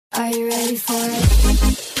Are you ready for it?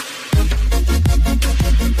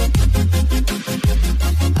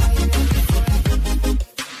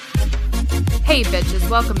 Hey bitches,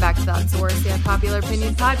 welcome back to the Unsourced the Unpopular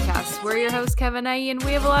Opinion Podcast. We're your hosts, Kevin A, and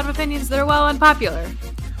we have a lot of opinions that are well unpopular.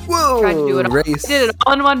 Whoa, Tried to do it all. Race. Did it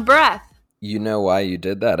all in one breath. You know why you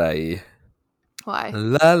did that, IE? Why?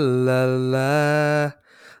 La la la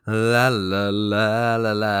la la la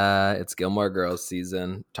la la. It's Gilmore Girls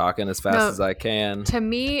season. Talking as fast as I can. To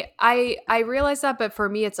me, I realize that, but for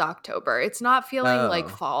me, it's October. It's not feeling like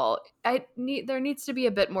fall. There needs to be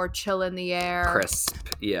a bit more chill in the air. Crisp,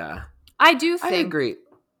 yeah. I do think. I agree.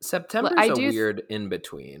 September's a weird in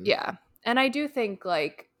between. Yeah, and I do think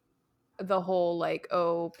like the whole like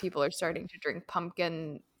people are starting to drink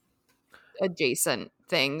pumpkin adjacent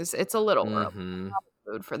things. It's a little early. I'm not in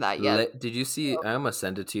the mood for that yet. Did you see? I almost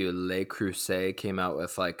sent it to you. Le Creuset came out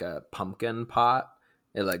with like a pumpkin pot.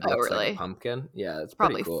 It like looks like a pumpkin. Yeah, it's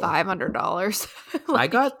probably pretty cool. $500. I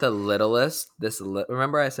got the littlest.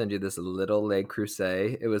 Remember I sent you this little Le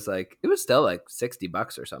Creuset? It was still like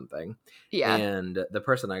 $60 or something. Yeah. And the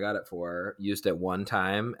person I got it for used it one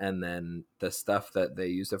time, and then the stuff that they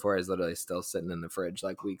used it for is literally still sitting in the fridge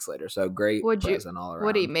like weeks later. So great present all around.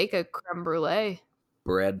 Would he make a creme brulee?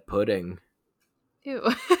 Bread pudding. Ew.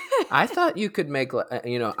 I thought you could make,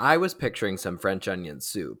 I was picturing some French onion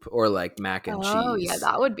soup or like mac and cheese. Oh, yeah,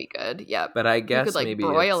 that would be good. Yeah. But I guess you could, maybe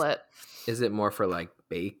broil it. Is it more for like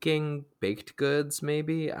baked goods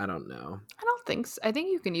maybe? I don't know. I don't think so. I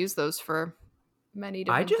think you can use those for many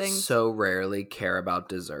different things. I just so rarely care about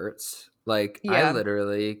desserts. Like, I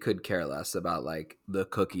literally could care less about like the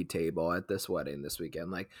cookie table at this wedding this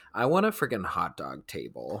weekend. Like, I want a freaking hot dog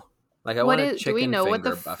table. Like, I want a chicken finger buffet. Do we know what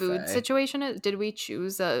the food situation is? Did we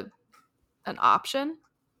choose an option?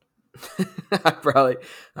 I probably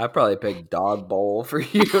picked dog bowl for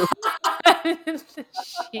you.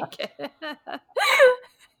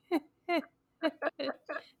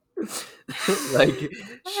 Like,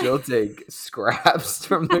 she'll take scraps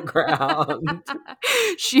from the ground.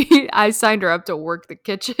 I signed her up to work the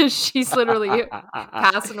kitchen. She's literally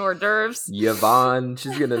passing hors d'oeuvres. Yvonne,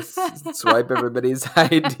 she's gonna swipe everybody's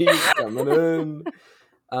IDs coming in.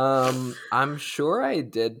 I'm sure I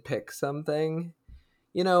did pick something.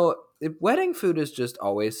 Wedding food is just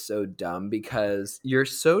always so dumb because you're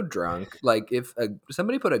so drunk. Like, if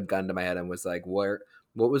somebody put a gun to my head and was like,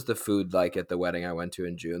 what was the food like at the wedding I went to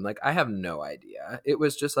in June? Like, I have no idea. It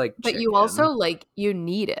was just like But chicken. You also, like, you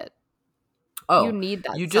need it. Oh, you need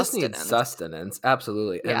that. You just need sustenance.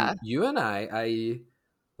 Absolutely. Yeah. And you and I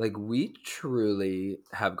like, we truly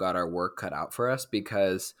have got our work cut out for us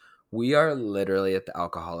because we are literally at the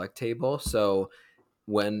alcoholic table. So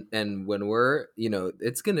when we're,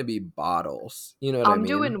 it's going to be bottles. You know what I mean? I'm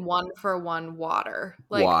doing 1-for-1 water.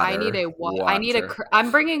 Like, water.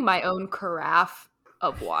 I'm bringing my own carafe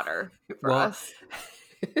of water for us.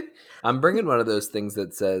 I'm bringing one of those things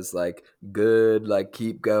that says like good, like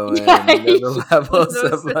keep going. Yeah, the levels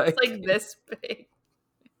of like this big.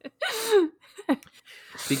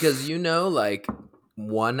 Because like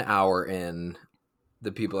 1 hour in,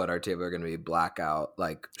 the people at our table are going to be blackout,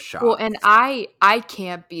 like shocked. Well, and I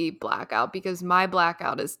can't be blackout because my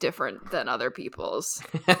blackout is different than other people's.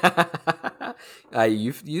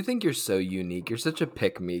 You think you're so unique. You're such a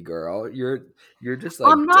pick-me girl. You're just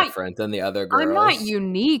like different than the other girls. I'm not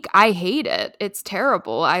unique. I hate it. It's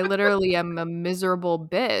terrible. I literally am a miserable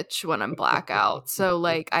bitch when I'm blackout. So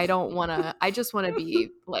like I just want to be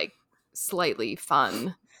like slightly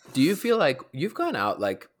fun. Do you feel like you've gone out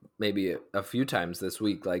like maybe a few times this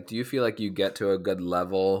week? Like, do you feel like you get to a good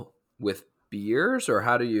level with beers, or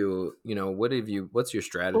how do you, what's your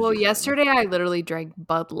strategy? Well, yesterday I literally drank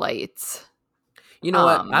Bud Lights. You know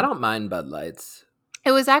what? I don't mind Bud Lights.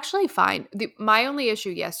 It was actually fine. My only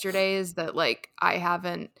issue yesterday is that like I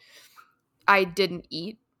didn't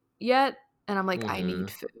eat yet. And I'm like, I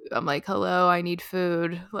need food. I'm like, hello, I need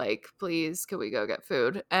food. Like, please, can we go get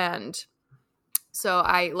food? And so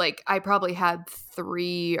I probably had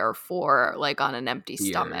 3 or 4 like on an empty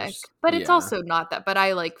stomach, but it's also not that, but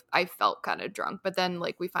I felt kind of drunk, but then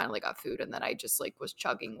like we finally got food and then I just like was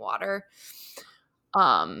chugging water.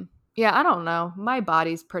 Yeah, I don't know. My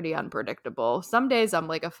body's pretty unpredictable. Some days I'm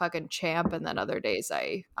like a fucking champ and then other days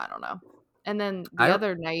I don't know. And then the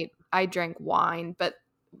other night I drank wine, but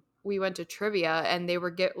we went to trivia and they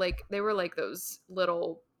were like those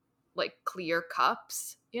little like clear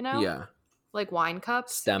cups, Yeah. Like wine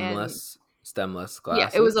cups. Stemless glasses. Yeah,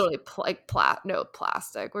 it was literally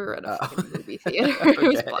plastic. We were at a fucking movie theater. Okay. It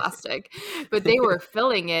was plastic. But they were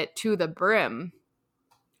filling it to the brim.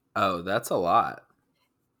 Oh, that's a lot.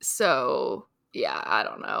 So, yeah, I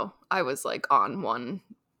don't know. I was like on one.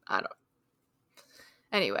 I don't.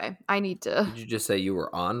 Anyway, I need to. Did you just say you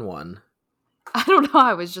were on one? I don't know.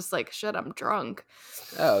 I was just like, shit, I'm drunk.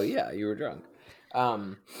 Oh yeah, you were drunk.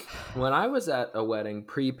 When I was at a wedding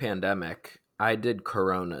pre-pandemic, I did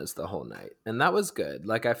Coronas the whole night, and that was good.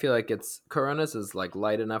 Like I feel like Coronas is like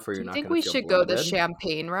light enough where Do you're you not think going we to feel should go the bloated.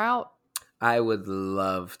 champagne route? I would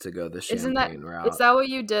love to go the Is champagne route. that what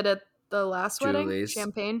you did at the last wedding? Julie's.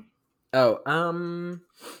 Champagne? Oh,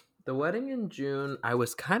 the wedding in June, I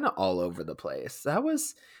was kind of all over the place.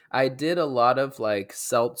 I did a lot of like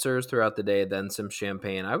seltzers throughout the day, then some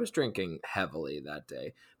champagne. I was drinking heavily that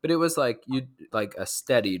day, but it was like like a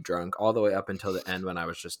steady drunk all the way up until the end when I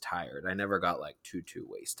was just tired. I never got like too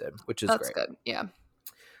wasted, which is That's great. good. Yeah.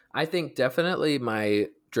 I think definitely my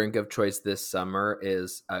drink of choice this summer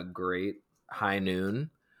is a great high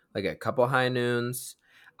noon, like a couple high noons.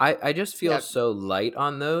 I just feel so light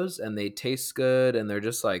on those, and they taste good, and they're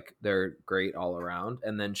just like, they're great all around.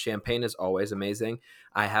 And then champagne is always amazing.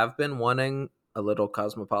 I have been wanting a little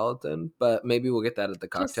Cosmopolitan, but maybe we'll get that at the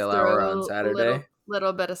cocktail hour on Saturday.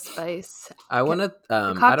 Little bit of spice. I want to. The I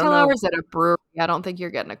don't cocktail know. hours at a brewery. I don't think you're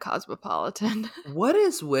getting a Cosmopolitan. What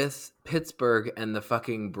is with Pittsburgh and the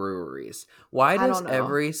fucking breweries? Why does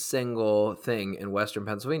every single thing in Western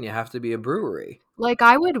Pennsylvania have to be a brewery? Like,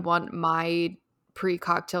 I would want my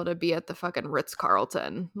pre-cocktail to be at the fucking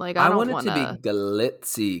Ritz-Carlton. Like, I don't want it to be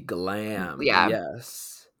glitzy, glam. Yeah.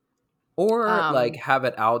 Yes. Or like have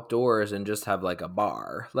it outdoors and just have like a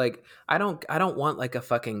bar. Like I don't want like a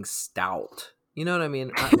fucking stout. You know what I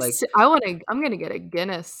mean? I'm gonna get a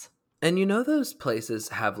Guinness. And you know those places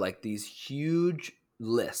have like these huge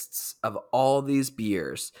lists of all these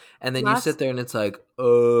beers, and then you sit there and it's like,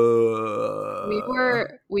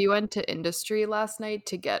 we went to Industry last night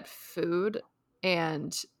to get food,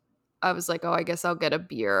 and I was like, oh, I guess I'll get a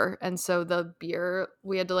beer. And so the beer,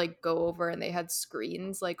 we had to like go over, and they had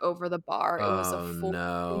screens like over the bar. It was a full,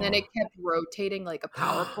 and then it kept rotating like a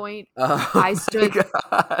PowerPoint. I stood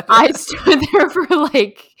there for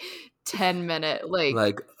like 10 minutes,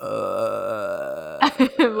 like,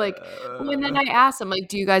 and then I asked them, like,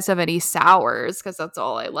 do you guys have any sours? Because that's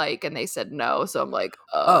all I like. And they said no. So I'm like,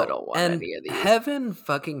 I don't want any of these. Heaven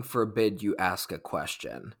fucking forbid you ask a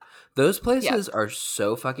question. Those places are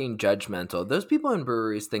so fucking judgmental. Those people in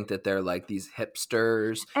breweries think that they're like these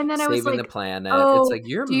hipsters and then saving I was like, the planet. Oh, it's like,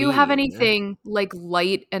 you're do you have anything like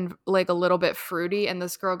light and like a little bit fruity? And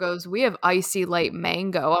this girl goes, we have icy light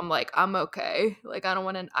mango. I'm like, I'm okay. Like, I don't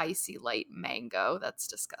want an icy light mango. That's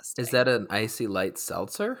disgusting. Is that an icy light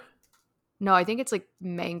seltzer? No, I think it's like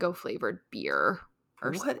mango flavored beer.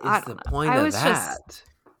 What is the point of that?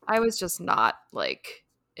 I was just not like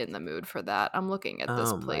in the mood for that. I'm looking at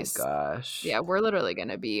this place. Oh my gosh. Yeah, we're literally going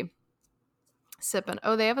to be sipping.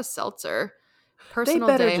 Oh, they have a seltzer. Personal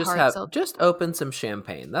they better just open some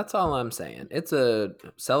champagne. That's all I'm saying. It's a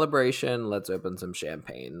celebration. Let's open some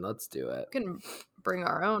champagne. Let's do it. We can bring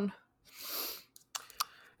our own.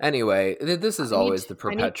 Anyway, this is always the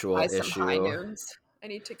perpetual issue. I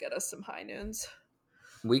need to get us some high noons.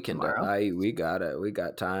 We can do. We got it. We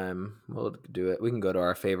got time. We'll do it. We can go to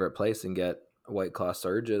our favorite place and get White Claw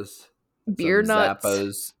Surges, beer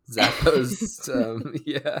nuts, Zappos.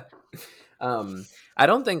 Yeah. I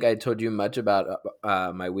don't think I told you much about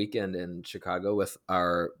my weekend in Chicago with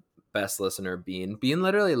our best listener, Bean. Bean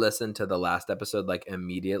literally listened to the last episode like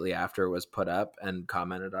immediately after it was put up and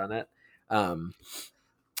commented on it.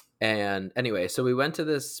 And anyway, so we went to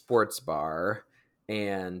this sports bar.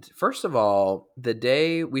 And first of all,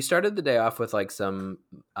 we started the day off with like some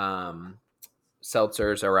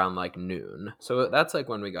seltzers around like noon. So that's like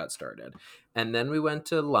when we got started. And then we went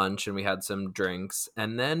to lunch and we had some drinks.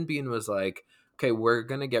 And then Bean was like, okay, we're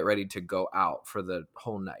going to get ready to go out for the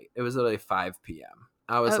whole night. It was literally 5 p.m.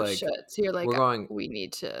 I was like, shit. So you're like, we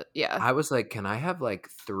need to, yeah. I was like, can I have like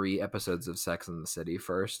 3 episodes of Sex and the City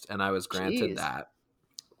first? And I was granted that.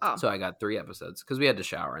 Oh. So I got 3 episodes because we had to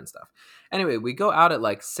shower and stuff. Anyway, we go out at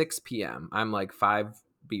like 6 p.m. I'm like 5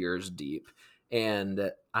 beers deep.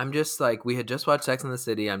 And I'm just like, we had just watched Sex and the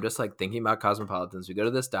City. I'm just like thinking about Cosmopolitans. We go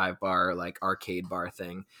to this dive bar, like arcade bar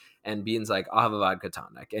thing. And Bean's like, I'll have a vodka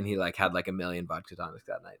tonic. And he like had like 1 million vodka tonics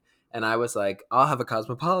that night. And I was like, I'll have a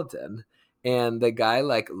Cosmopolitan. And the guy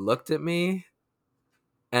like looked at me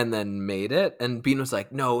and then made it. And Bean was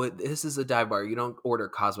like, no, this is a dive bar. You don't order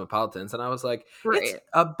Cosmopolitans. And I was like, it's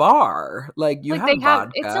a bar. Like you have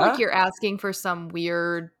vodka. It's not like you're asking for some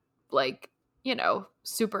weird, like, you know,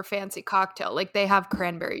 super fancy cocktail. Like they have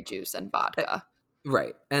cranberry juice and vodka.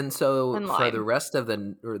 Right. And so for the rest of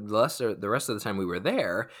the time we were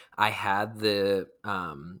there, I had the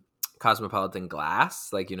Cosmopolitan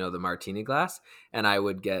glass, like, the martini glass, and I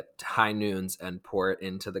would get high noons and pour it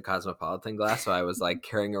into the Cosmopolitan glass. So I was like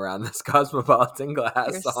carrying around this Cosmopolitan glass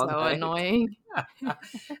You're all so night. annoying.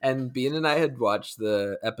 And Bean and I had watched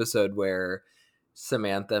the episode where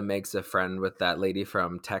Samantha makes a friend with that lady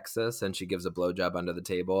from Texas, and she gives a blowjob under the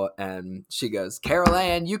table, and she goes, "Carol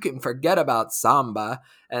Ann, you can forget about samba."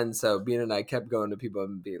 And so Bean and I kept going to people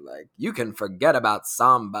and being like, "You can forget about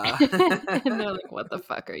samba." And they're like, "What the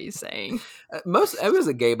fuck are you saying?" It was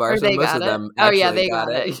a gay bar, Or so they most got of it. them Oh yeah, actually they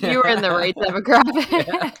got it. Yeah. You were in the right demographic.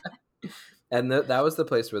 Yeah. And that was the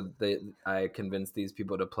place where I convinced these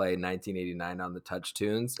people to play 1989 on the Touch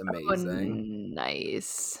Tunes. Amazing. Oh,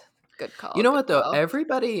 nice. Good call. You know good what, though? call.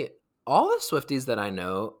 All the Swifties that I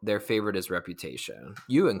know, their favorite is Reputation.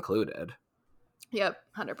 You included. Yep,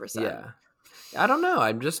 100%. Yeah. I don't know.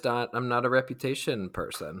 I'm not a Reputation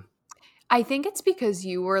person. I think it's because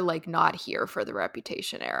you were like not here for the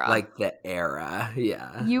Reputation era. Like the era.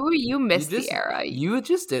 Yeah. You missed the era. You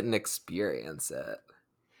just didn't experience it.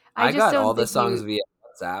 I I just got don't all the think songs you... via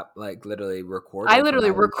WhatsApp, like literally recorded. I literally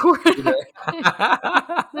from my recorded. computer.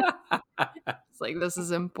 It's like, this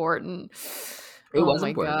is important. It Oh was my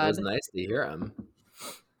important. God. It was nice to hear them.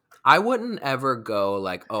 I wouldn't ever go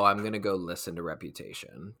like, "Oh, I'm gonna go listen to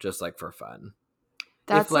Reputation," just like for fun.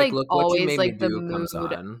 That's If like like Look What You always Made like Me the Do comes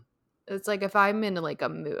mood. on. It's like if I'm in like a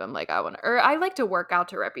mood, I'm like, I want to, or I like to work out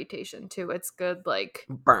to Reputation too. It's good. Like,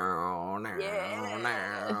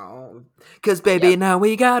 Cause baby, now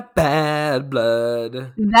we got bad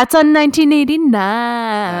blood. That's on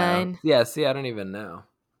 1989. Yeah, see, I don't even know.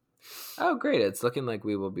 Oh, great. It's looking like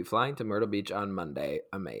we will be flying to Myrtle Beach on Monday.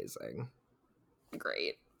 Amazing.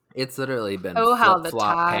 Great. It's literally been How the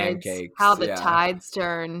flip-flop tides, pancakes. how the tides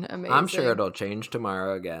turn. Amazing. I'm sure it'll change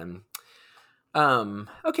tomorrow again.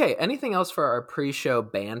 Okay, anything else for our pre-show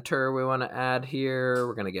banter we want to add here?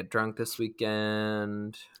 We're gonna get drunk this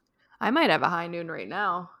weekend. I might have a high noon right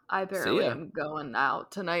now. I apparently am going out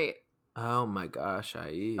tonight. Oh my gosh,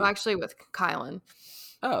 I'm actually with Kylan.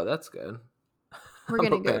 Oh, that's good. We're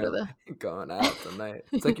gonna go to the going out tonight.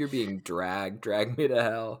 It's like you're being dragged. Drag me to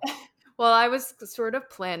hell. Well, I was sort of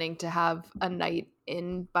planning to have a night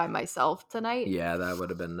in by myself tonight. Yeah, that would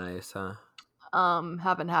have been nice, huh?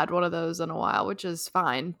 Haven't had one of those in a while, which is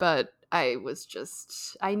fine, but I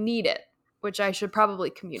need it, which I should probably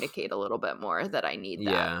communicate a little bit more that I need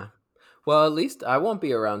that. Yeah. Well, at least I won't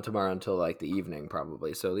be around tomorrow until like the evening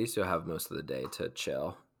probably, so at least you'll have most of the day to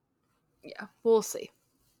chill. Yeah, we'll see.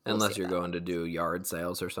 Unless you're going to do yard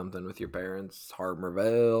sales or something with your parents,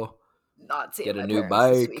 Hartmerville. Not seeing get a my new parents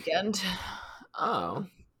bike this weekend. Oh,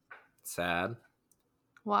 sad.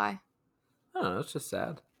 Why? I don't know. It's just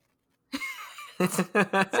sad. It's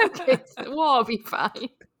okay. We'll all be fine.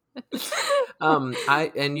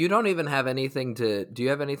 And you don't even have anything to. Do you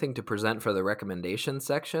have anything to present for the recommendation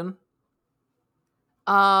section?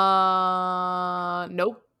 Nope.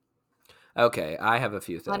 Okay, I have a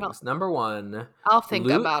few things. Number one, I'll think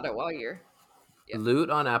about it while you're. Yeah. Loot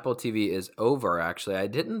on Apple TV is over. Actually, I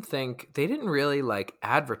didn't think they didn't really like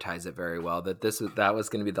advertise it very well. That was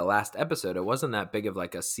going to be the last episode. It wasn't that big of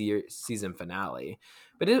like a season finale,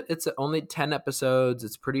 but it's only 10 episodes.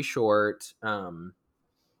 It's pretty short.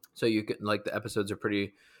 So you can like the episodes are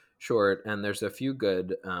pretty short, and there's a few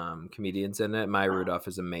good comedians in it. Maya Rudolph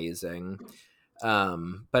is amazing.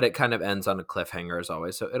 But it kind of ends on a cliffhanger as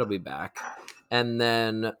always, so it'll be back. And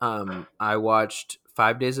then I watched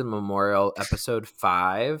 5 Days of Memorial episode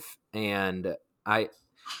 5, and I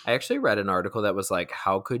actually read an article that was like,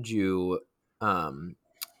 how could you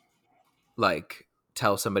like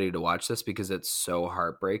tell somebody to watch this because it's so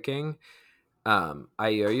heartbreaking. Are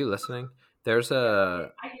you listening? I can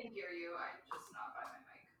hear you. I'm just not by my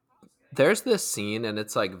mic. There's this scene, and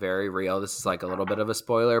it's like very real. This is like a little bit of a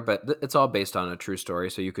spoiler, but it's all based on a true story,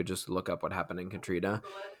 so you could just look up what happened in Katrina.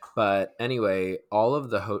 But anyway, all of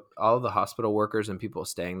the hospital workers and people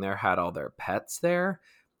staying there had all their pets there,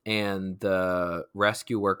 and the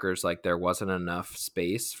rescue workers, like, there wasn't enough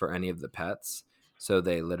space for any of the pets, so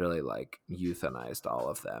they literally like euthanized all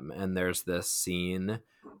of them. And there's this scene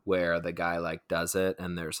where the guy like does it,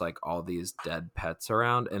 and there's like all these dead pets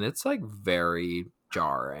around, and it's like very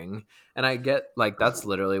jarring. And I get like that's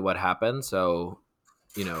literally what happened, so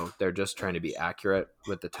you know they're just trying to be accurate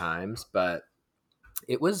with the times, but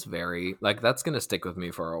it was very like that's gonna stick with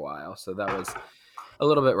me for a while. So that was a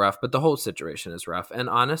little bit rough, but the whole situation is rough. And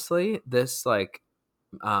honestly, this like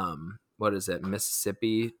what is it,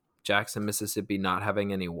 Jackson, Mississippi not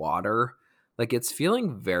having any water, like it's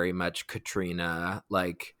feeling very much Katrina.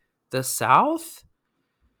 Like the South,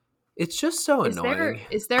 it's just so annoying.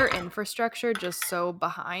 Is their infrastructure just so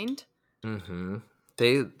behind? Mm-hmm.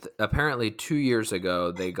 they apparently 2 years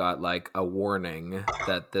ago they got like a warning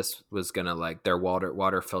that this was gonna like their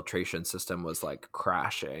water filtration system was like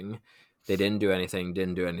crashing. They didn't do anything,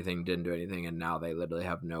 and now they literally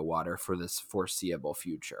have no water for this foreseeable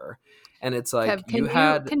future. And it's like Kev, can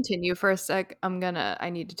you continue for a sec? I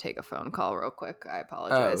need to take a phone call real quick. I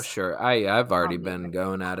apologize. Oh, sure. I've already been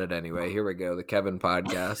going at it anyway. Here we go, the Kevin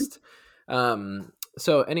podcast.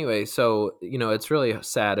 So anyway, it's really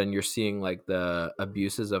sad, and you're seeing like the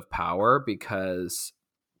abuses of power because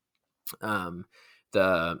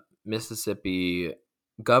the Mississippi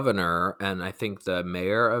governor and I think the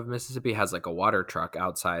mayor of Mississippi has like a water truck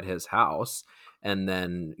outside his house, and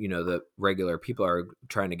then the regular people are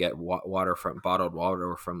trying to get bottled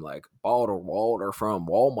water from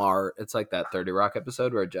Walmart. It's like that 30 Rock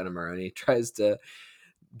episode where Jenna Maroney tries to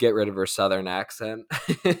get rid of her southern accent.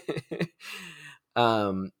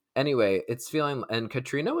 Anyway, it's feeling, and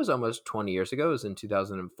Katrina was almost 20 years ago. It was in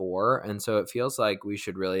 2004. And so it feels like we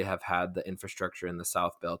should really have had the infrastructure in the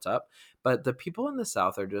South built up. But the people in the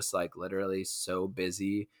South are just like literally so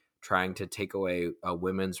busy trying to take away a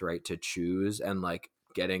women's right to choose and like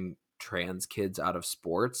getting trans kids out of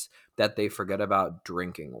sports that they forget about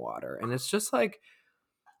drinking water. And it's just like,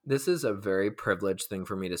 this is a very privileged thing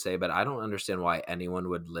for me to say, but I don't understand why anyone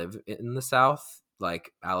would live in the South,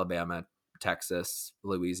 like Alabama, Texas,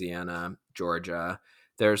 Louisiana, Georgia.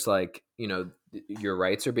 There's like, your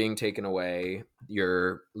rights are being taken away.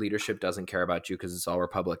 Your leadership doesn't care about you because it's all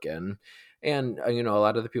Republican. And, a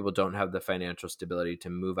lot of the people don't have the financial stability to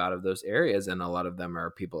move out of those areas. And a lot of them are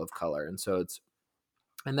people of color. And so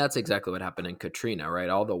and that's exactly what happened in Katrina, right?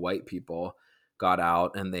 All the white people got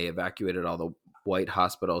out and they evacuated all the white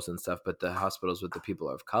hospitals and stuff, but the hospitals with the people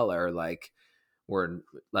of color, like, were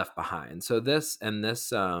left behind. So this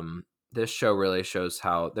show really shows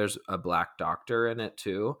how there's a black doctor in it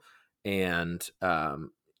too, and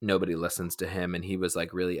nobody listens to him, and he was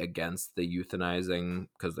like really against the euthanizing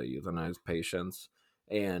because they euthanize patients,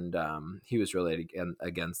 and he was really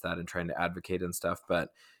against that and trying to advocate and stuff, but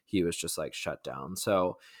he was just like shut down.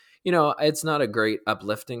 So it's not a great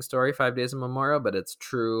uplifting story, 5 Days of Memorial, but it's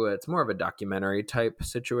true. It's more of a documentary type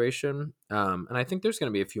situation, and I think there's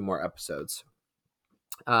going to be a few more episodes.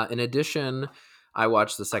 In addition, I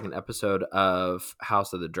watched the second episode of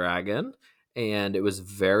House of the Dragon, and it was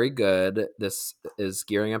very good. This is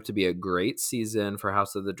gearing up to be a great season for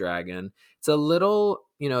House of the Dragon. It's a little,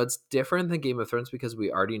 it's different than Game of Thrones because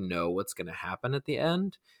we already know what's going to happen at the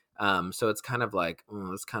end. So it's kind of like,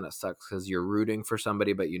 this kind of sucks because you're rooting for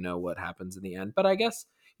somebody, but you know what happens in the end. But I guess,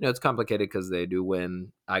 it's complicated because they do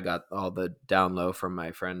win. I got all the down low from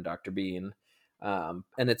my friend, Dr. Bean. And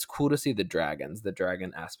it's cool to see the dragons. The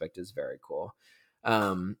dragon aspect is very cool.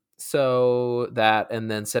 So that,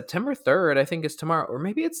 and then September 3rd, I think is tomorrow, or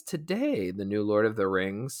maybe it's today, the new Lord of the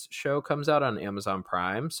Rings show comes out on Amazon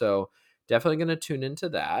Prime. So definitely going to tune into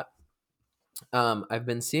that. I've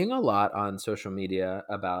been seeing a lot on social media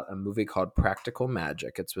about a movie called Practical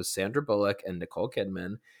Magic. It's with Sandra Bullock and Nicole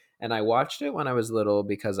Kidman. And I watched it when I was little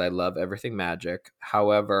because I love everything magic.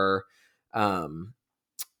 However,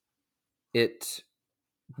 it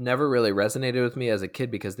never really resonated with me as a kid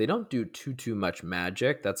because they don't do too much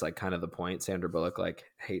magic. That's like kind of the point. Sandra Bullock like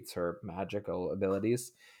hates her magical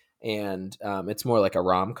abilities, and it's more like a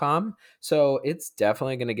rom-com. So it's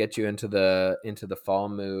definitely going to get you into the fall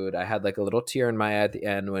mood. I had like a little tear in my eye at the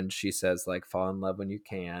end when she says like fall in love when you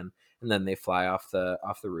can, and then they fly off the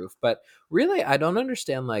roof. But really, I don't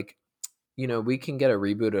understand, like, we can get a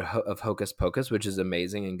reboot of Hocus Pocus, which is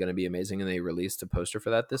amazing and going to be amazing, and they released a poster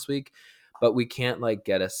for that this week. But we can't like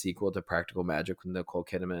get a sequel to Practical Magic with Nicole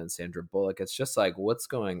Kidman and Sandra Bullock. It's just like, what's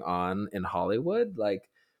going on in Hollywood? Like,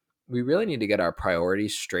 we really need to get our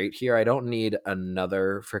priorities straight here. I don't need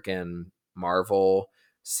another freaking Marvel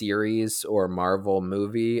series or Marvel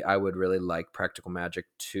movie. I would really like Practical Magic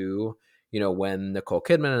 2. When Nicole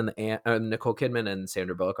Kidman and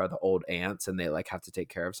Sandra Bullock are the old aunts and they like have to take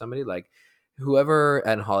care of somebody, like, whoever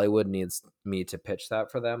in Hollywood needs me to pitch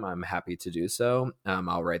that for them, I'm happy to do so.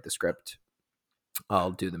 I'll write the script.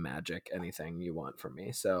 I'll do the magic, anything you want from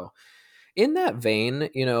me. So in that vein,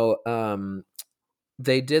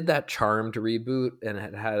 they did that Charmed reboot and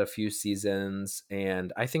it had a few seasons,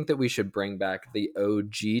 and I think that we should bring back the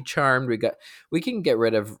OG Charmed. We can get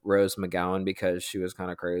rid of Rose McGowan because she was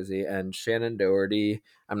kind of crazy, and Shannon Doherty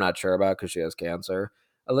I'm not sure about because she has cancer.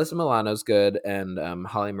 Alyssa Milano's good, and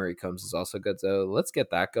Holly Marie Combs is also good, so let's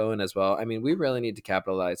get that going as well. I mean, we really need to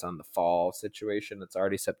capitalize on the fall situation. It's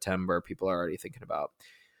already September. People are already thinking about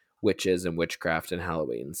witches and witchcraft and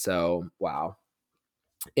Halloween. So, wow.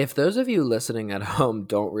 If those of you listening at home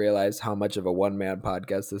don't realize how much of a one-man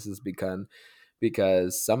podcast this has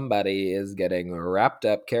because somebody is getting wrapped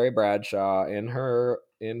up, Carrie Bradshaw, in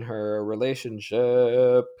her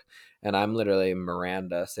relationship. And I'm literally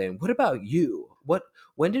Miranda saying, what about you?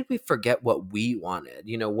 When did we forget what we wanted?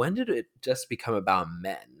 When did it just become about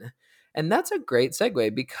men? And that's a great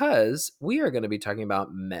segue because we are going to be talking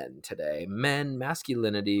about men today. Men,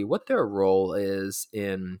 masculinity, what their role is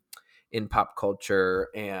in pop culture,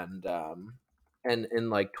 and in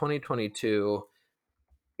like 2022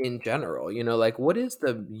 in general. Like, what is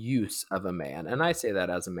the use of a man? And I say that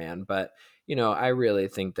as a man, but I really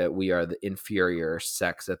think that we are the inferior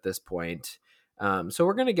sex at this point. So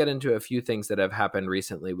we're going to get into a few things that have happened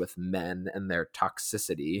recently with men and their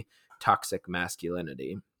toxicity, toxic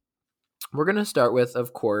masculinity. We're going to start with,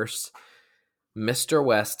 of course, Mr.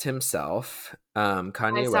 West himself,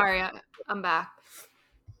 Kanye West. Sorry, I'm back.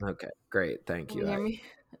 Okay, great. Thank Can you. you hear me?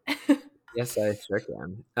 Yes, I sure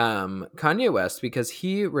can. Kanye West, because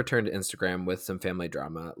he returned to Instagram with some family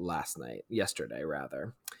drama yesterday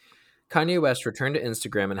rather. Kanye West returned to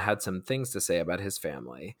Instagram and had some things to say about his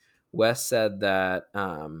family. West said that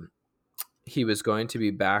he was going to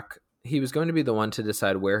be back. He was going to be the one to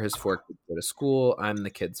decide where his 4 kids go to school. I'm the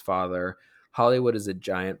kid's father. Hollywood is a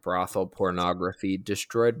giant brothel, pornography,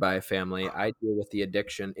 destroyed by a family. I deal with the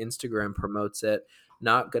addiction. Instagram promotes it.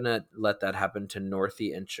 Not gonna let that happen to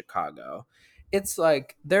Northie and Chicago. It's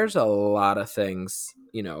like there's a lot of things,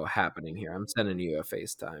 happening here. I'm sending you a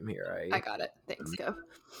FaceTime here. I got it. Thanks, Kev.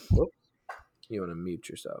 Whoops. You want to mute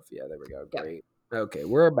yourself? Yeah, there we go. Yep. Great. Okay,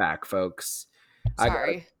 we're back, folks. I got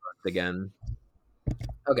Sorry. it again.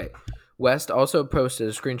 Okay. West also posted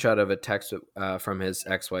a screenshot of a text from his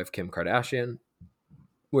ex-wife Kim Kardashian,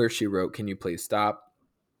 where she wrote, "Can you please stop?"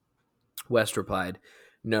 West replied,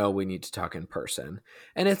 "No, we need to talk in person."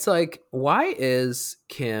 And it's like, why is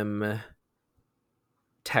Kim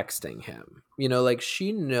texting him? Like,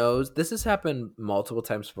 she knows this has happened multiple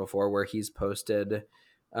times before where he's posted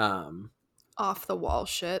Off the wall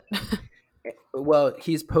shit. well,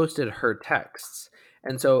 he's posted her texts.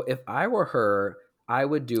 And so if I were her, I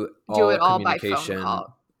would do it all communication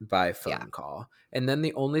by phone call. And then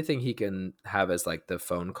the only thing he can have is like the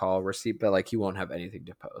phone call receipt, but like he won't have anything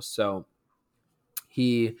to post. So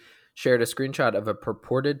he shared a screenshot of a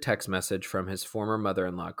purported text message from his former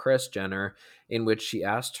mother-in-law, Kris Jenner, in which she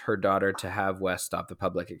asked her daughter to have West stop the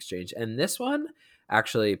public exchange. And this one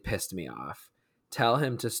actually pissed me off. "Tell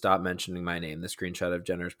him to stop mentioning my name," the screenshot of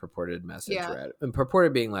Jenner's purported message read. And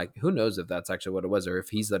purported being like, who knows if that's actually what it was or if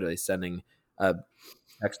he's literally sending a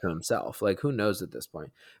text to himself. Like, who knows at this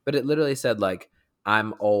point? But it literally said, like,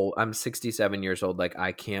 "I'm old. I'm 67 years old. Like,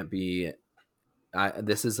 I can't be...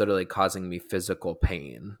 this is literally causing me physical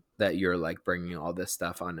pain that you're like bringing all this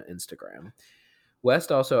stuff on Instagram."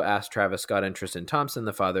 West also asked Travis Scott and Tristan Thompson,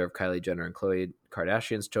 the father of Kylie Jenner and Khloe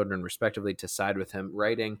Kardashian's children, respectively, to side with him,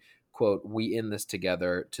 writing, quote, "We in this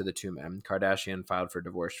together," to the two men. Kardashian filed for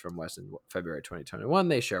divorce from West in February 2021.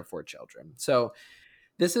 They share 4 children. So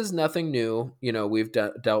this is nothing new. We've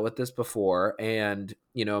dealt with this before. And,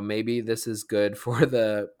 maybe this is good for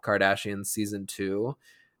the Kardashians season 2.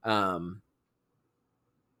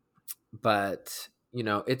 But,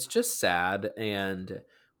 it's just sad. And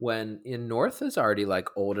when North is already like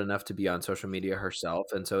old enough to be on social media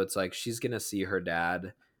herself. And so it's like she's going to see her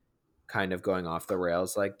dad kind of going off the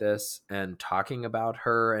rails like this and talking about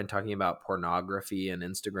her and talking about pornography and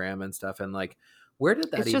Instagram and stuff. And like, where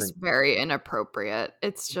did that It's just very inappropriate.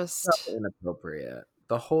 It's just so inappropriate.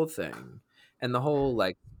 The whole thing. And the whole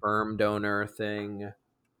like sperm donor thing.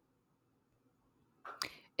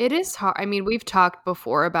 It is hard. I mean, we've talked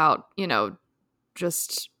before about,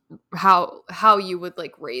 just how you would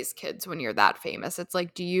like raise kids when you're that famous. It's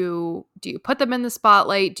like, do you put them in the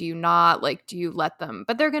spotlight? Do you not? Like, do you let them?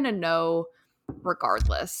 But they're gonna know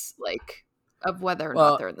regardless, like, of whether or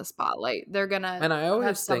not they're in the spotlight. They're gonna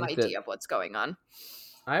have some idea of what's going on.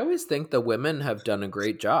 I always think the women have done a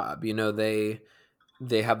great job.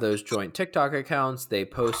 They have those joint TikTok accounts. They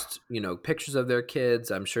post, pictures of their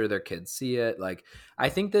kids. I'm sure their kids see it. Like, I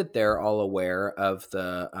think that they're all aware of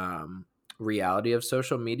the reality of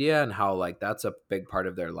social media and how like that's a big part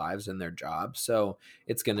of their lives and their jobs. So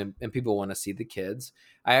and people want to see the kids.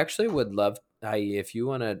 I actually would love, if you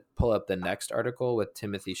want to pull up the next article with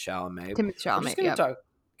Timothée Chalamet. Yeah.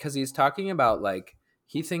 Because he's talking about like,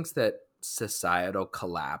 he thinks that societal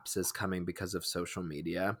collapse is coming because of social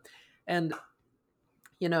media. And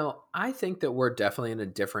I think that we're definitely in a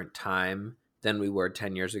different time than we were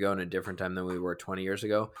 10 years ago and a different time than we were 20 years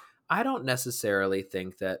ago. I don't necessarily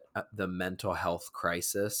think that the mental health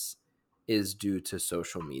crisis is due to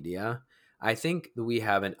social media. I think we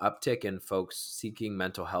have an uptick in folks seeking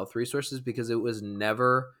mental health resources because it was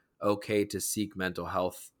never okay to seek mental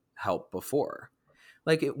health help before.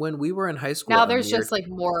 Like when we were in high school, Now a there's mere just like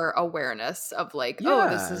more awareness of like, oh,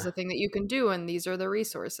 this is yeah. a thing that you can do and these are the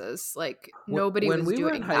resources. Like nobody When was we were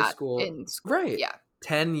in doing high that school, in school. right, Yeah.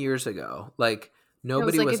 10 years ago, like It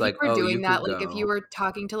was nobody like was if you like, were "Oh, you doing that, could like if you go." were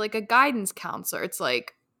talking to like a guidance counselor, it's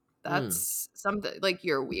like Mm, that's something like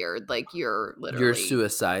you're weird. Like you're you're literally,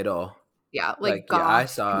 suicidal. yeah, like Like, yeah,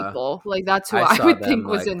 goth people. Like that's who I I saw would them think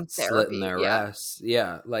was like in slitting therapy. their Yeah. wrists.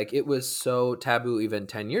 Yeah, like it was so taboo even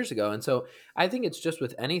 10 years ago. And so I think it's just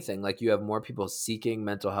with anything, like you have more people seeking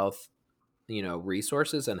mental health,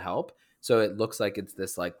 resources and help. So it looks like it's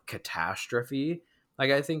this like catastrophe.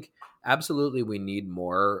 Like I think absolutely we need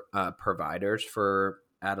more providers for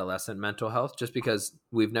adolescent mental health just because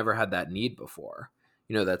we've never had that need before.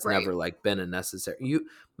 That's Right. never like been a necessary.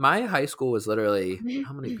 My high school was literally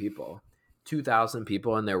how many people? 2,000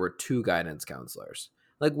 people, and there were two guidance counselors.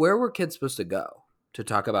 Like, where were kids supposed to go to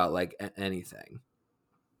talk about like anything?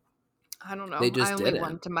 I don't They know. I just only didn't.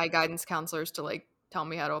 went to my guidance counselors to like tell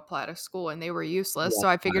me how to apply to school and they were useless. Yeah, So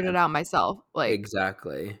I figured it out myself. Like,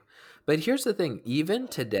 exactly. But here's the thing, even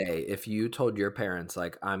today, if you told your parents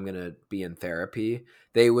like I'm going to be in therapy,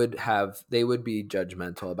 they would be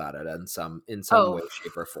judgmental about it in some oh, way,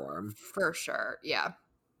 shape, or form. for sure. Yeah,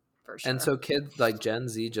 for And sure. so kids like Gen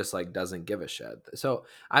Z just like doesn't give a shit. So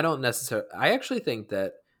I actually think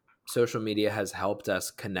that social media has helped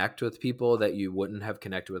us connect with people that you wouldn't have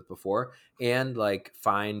connected with before and like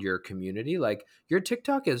find your community. Like your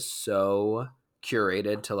TikTok is so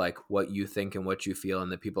curated to like what you think and what you feel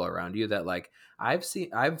and the people around you that like I've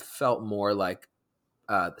felt more like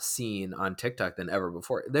seen on TikTok than ever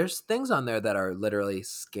before. There's things on there that are literally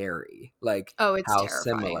scary, like Oh, it's how terrifying.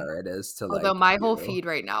 similar it is to Although like my whole you. feed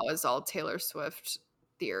right now is all Taylor Swift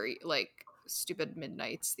theory, like stupid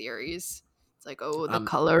midnights theories. It's like, oh, the I'm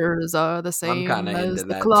colors are the I'm kind same of as into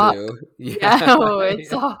the that clock. too. Yeah, Yeah.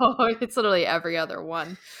 oh, it's literally every other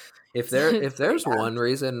one. If So there's yeah, one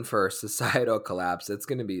reason for societal collapse, it's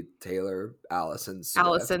going to be Taylor Allison Swift.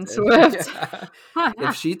 Allison And Swift. yeah,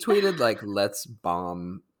 if she tweeted like let's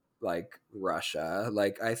bomb like Russia,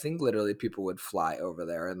 like I think literally people would fly over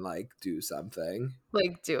there and like do something.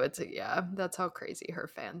 Like do it to yeah, that's how crazy her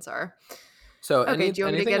fans are. So Okay, do you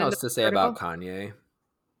want me to anything get into else to the say about article? Kanye?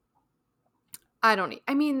 I don't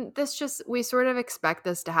I mean, this just we sort of expect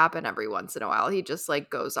this to happen every once in a while. He just like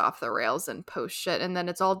goes off the rails and posts shit and then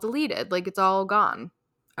it's all deleted. Like it's all gone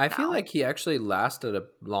I feel now. like he actually lasted a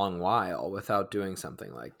long while without doing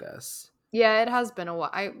something like this. Yeah, it has been a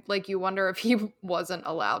while. You wonder if he wasn't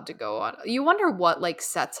allowed to go on. You wonder what like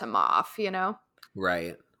sets him off, you know?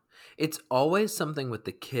 Right. It's always something with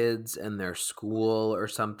the kids and their school or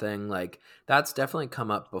something. Like that's definitely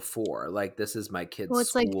come up before. Like this is my kid's Well,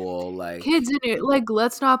 it's like school. kids Like in it like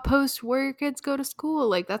let's not post where your kids go to school.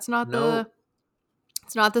 Like that's not the no.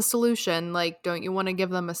 it's not the solution. Like don't you want to give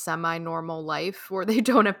them a semi-normal life where they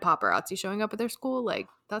don't have paparazzi showing up at their school? Like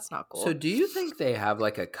that's not So cool. do you think they have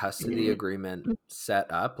like a custody agreement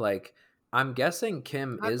set up? Like I'm guessing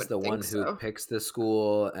Kim I is would the one think who so. picks the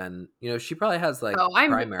school and she probably has like Oh,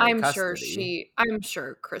 primary custody. I'm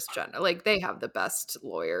sure Kris Jenner, like they have the best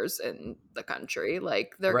lawyers in the country.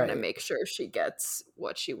 Like they're gonna Right. make sure she gets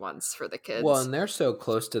what she wants for the Well, kids. and they're so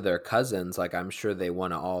close to their cousins, like I'm sure they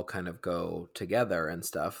want to all kind of go together and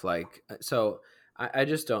stuff. Like, so I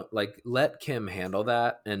just don't like let Kim handle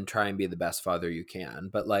that and try and be the best father you can,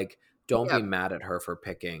 but like don't be Yep. mad at her for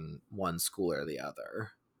picking one school or the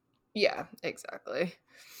other. Yeah, exactly.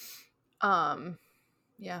 Um,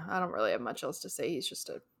 yeah, I don't really have much else to say. He's just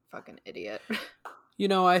a fucking idiot.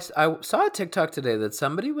 I saw a TikTok today that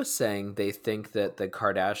somebody was saying they think that the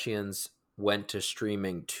Kardashians went to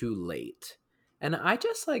streaming too late. And I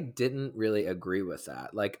just like didn't really agree with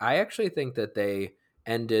that. Like I actually think that they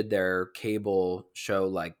ended their cable show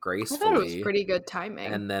like I thought it was gracefully pretty good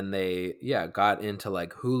timing. and then they got into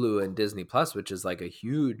like Hulu and Disney Plus, which is like a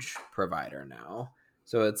huge provider now.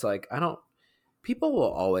 So it's like I don't people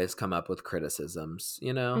will always come up with criticisms.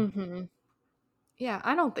 Mm-hmm. Yeah,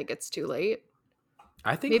 I don't think it's too late.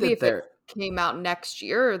 I think Maybe that if it they're came out next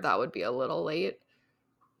year, that would be a little late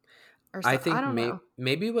or I so. I think don't know.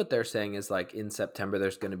 maybe what they're saying is like in September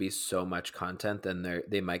there's going to be so much content then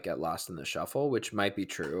they might get lost in the shuffle, which might be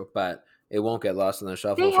true, but it won't get lost in the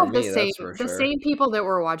shuffle They for have me, that's for the sure. same people that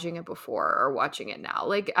were watching it before are watching it now.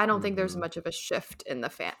 Like I don't think there's Hmm. much of a shift in the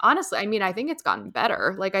fan. Honestly, I mean, I think it's gotten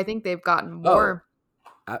better. Like I think they've gotten Oh, more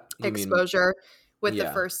you mean exposure with the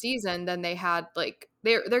yeah. first season than they had like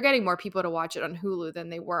they're getting more people to watch it on Hulu than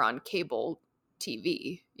they were on cable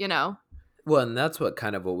TV, you know? Well, and that's what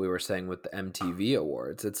we were saying with the MTV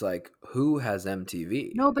awards. It's like, who has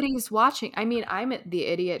MTV? Nobody's watching. I mean, I'm the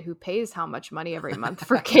idiot who pays how much money every month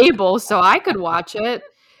for cable, so I could watch it.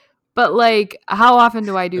 But like, how often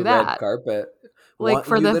do I do The red that? carpet. Like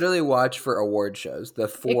for You the literally watch for award shows. The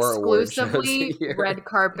 4 award shows a exclusively year. red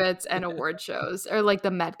carpets and award shows, or like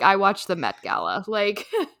the Met. I watch the Met Gala. Like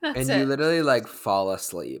that's And it. you literally like fall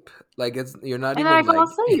asleep. Like you're not And then I even fall like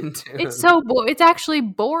asleep. into It's so it's actually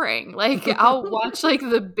boring. Like I'll watch like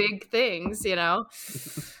the big things, you know.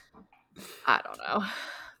 I don't know.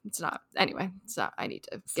 It's not. Anyway, it's not. I need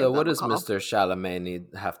to So give what them a does call. Mr.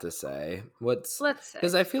 Chalamet have to say? Let's say.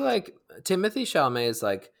 Because I feel like Timothy Chalamet is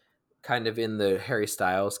like kind of in the Harry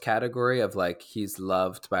Styles category of like he's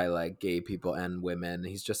loved by like gay people and women.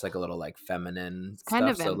 He's just like a little like feminine Kind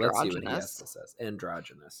stuff. of So let's see what he has androgynous. to say.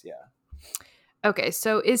 Androgynous, yeah. Okay,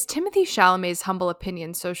 so is Timothy Chalamet's humble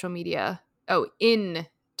opinion social media? Oh, in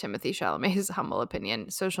Timothy Chalamet's humble opinion,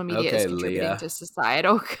 social media is Okay, contributing Leah. to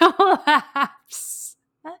societal collapse.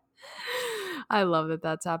 I love that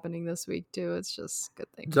that's happening this week too. It's just good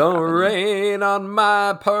things. Don't happening. rain on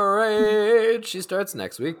my parade. She starts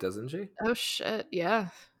next week, doesn't she? Oh shit, yeah.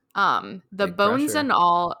 The Big bones pressure. and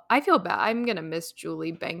all. I feel bad. I'm gonna miss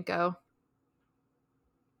Julie Benko.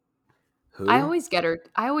 Who? I always get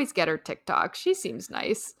her TikTok. She seems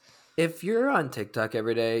nice. If you're on TikTok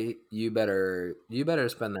every day, you better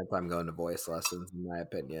spend that time going to voice lessons, in my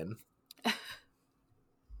opinion.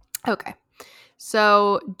 Okay.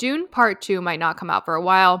 So Dune Part 2 might not come out for a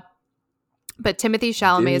while, but Timothy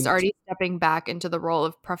Chalamet is already stepping back into the role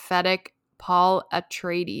of prophetic Paul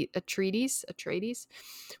Atreides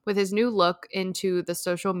with his new look into the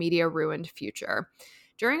social media ruined future.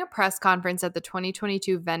 During a press conference at the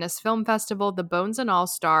 2022 Venice Film Festival, the Bones and All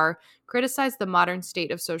star criticized the modern state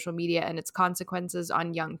of social media and its consequences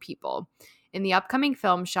on young people. In the upcoming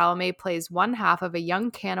film, Chalamet plays one half of a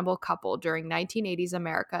young cannibal couple during 1980s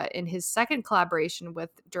America in his second collaboration with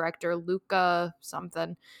director Luca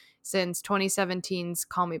something since 2017's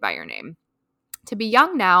Call Me By Your Name. To be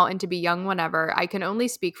young now and to be young whenever, I can only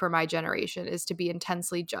speak for my generation, is to be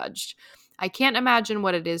intensely judged. I can't imagine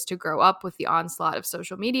what it is to grow up with the onslaught of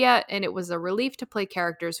social media, and it was a relief to play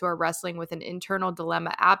characters who are wrestling with an internal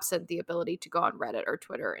dilemma absent the ability to go on Reddit or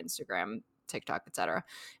Twitter, Instagram, TikTok, etc.,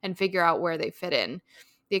 and figure out where they fit in.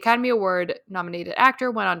 The Academy Award nominated actor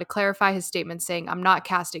went on to clarify his statement saying, "I'm not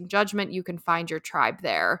casting judgment, you can find your tribe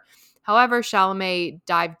there." However, Chalamet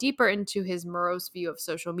dived deeper into his morose view of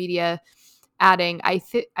social media, adding, I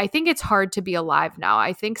think it's hard to be alive now.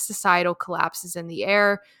 I think societal collapse is in the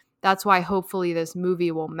air. That's why hopefully this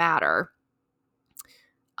movie will matter.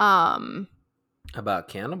 About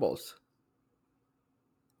cannibals.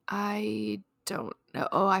 I don't know.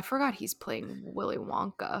 Oh, I forgot he's playing Willy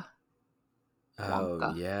Wonka.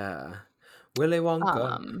 Oh, yeah. Willy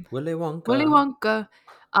Wonka. Willy Wonka. Willy Wonka.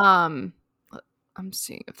 I'm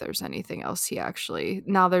seeing if there's anything else he actually.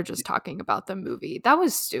 Now they're just talking about the movie. That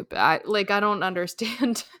was stupid. I don't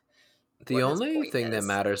understand. The only thing that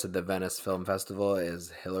matters at the Venice Film Festival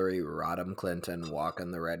is Hillary Rodham Clinton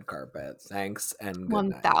walking the red carpet. Thanks and good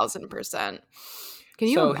night. 1000%. Can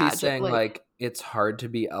you imagine? He's saying like it's hard to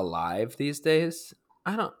be alive these days?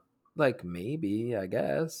 I don't maybe, I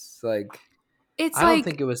guess. Like it's I don't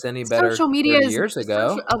think it was any better social media 30 years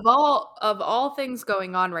ago. Of all things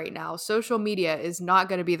going on right now, social media is not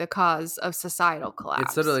going to be the cause of societal collapse.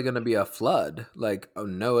 It's literally going to be a flood, like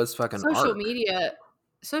Noah's fucking social ark.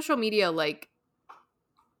 Social media like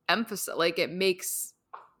emphasize, like it makes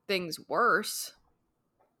things worse,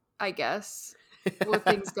 I guess, with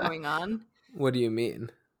things going on. What do you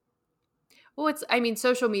mean? Well,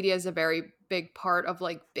 social media is a very big part of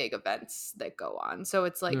like big events that go on. So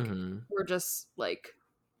it's like we're just like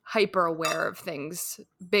hyper aware of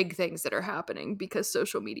big things that are happening because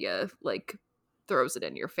social media like throws it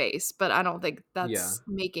in your face. But I don't think that's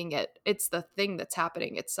making it's the thing that's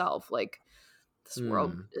happening itself. Like this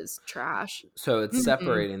world is trash. So it's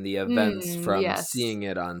separating the events from seeing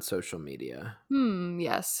it on social media.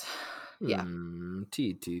 Yes. Yeah. I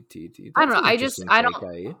don't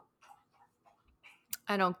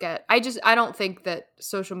know. I don't think that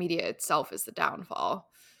social media itself is the downfall.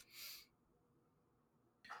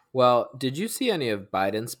 Well, did you see any of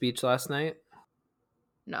Biden's speech last night?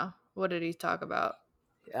 No. What did he talk about?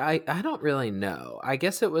 I don't really know. I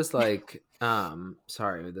guess it was like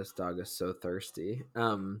sorry, this dog is so thirsty.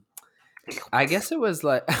 I guess it was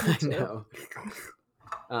like I know.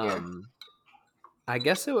 I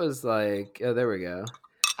guess it was like there we go.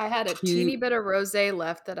 I had a teeny bit of rosé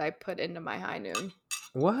left that I put into my high noon.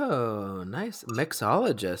 Whoa, nice.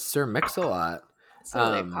 Mixologist, Sir Mix-a-Lot. It's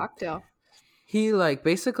a cocktail. He like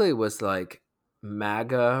basically was like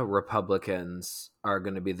MAGA Republicans are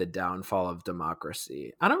going to be the downfall of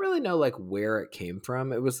democracy. I don't really know like where it came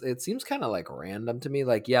from. It seems kind of like random to me.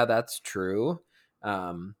 Like, yeah, that's true.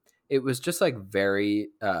 Um, it was just like very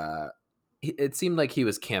it seemed like he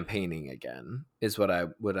was campaigning again is what I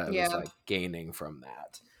was Yeah. like gaining from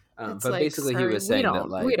that. It's But like, basically he sorry, was saying that we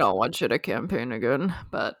like don't want you to campaign again,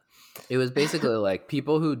 but it was basically like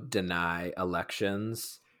people who deny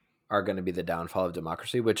elections are going to be the downfall of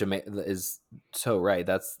democracy, which is so right.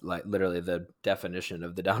 That's like literally the definition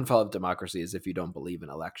of the downfall of democracy is if you don't believe in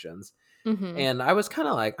elections. Mhm. And I was kind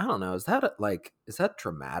of like, I don't know, is that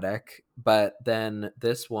dramatic? But then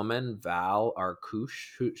this woman, Val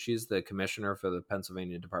Arkush, she's the commissioner for the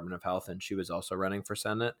Pennsylvania Department of Health, and she was also running for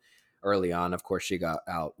Senate early on. Of course, she got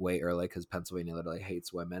out way early because Pennsylvania literally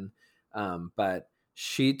hates women. But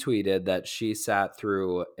she tweeted that she sat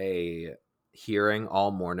through a hearing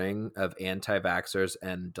all morning of anti-vaxxers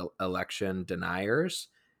and election deniers,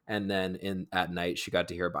 and then at night she got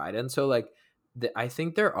to hear Biden. So like I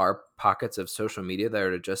think there are pockets of social media that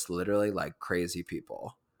are just literally like crazy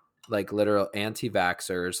people, like literal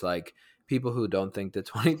anti-vaxxers, like people who don't think the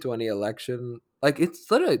 2020 election, like it's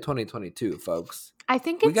literally 2022, folks. I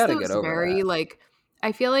think We it's got to get those over very that. like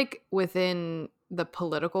I feel like within the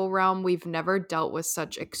political realm we've never dealt with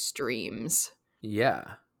such extremes Yeah.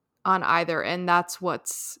 on either, and that's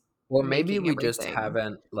what's Or maybe making we just everything.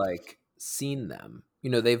 haven't like seen them. You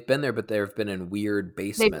know, they've been there, but they've been in weird They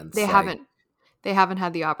basements. Like haven't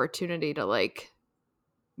had the opportunity to like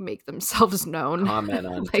make themselves known. comment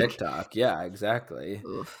on Like, TikTok. Yeah, exactly.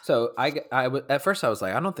 oof. So at first I was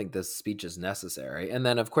like, I don't think this speech is necessary. And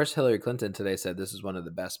then of course Hillary Clinton today said this is one of the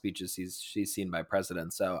best speeches she's seen by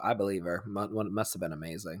presidents. So I believe her. Must have been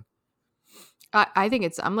amazing. I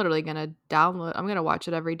think I'm literally gonna I'm gonna watch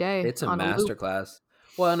it every day It's a on a loop. masterclass.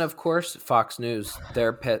 Well, and of course Fox News,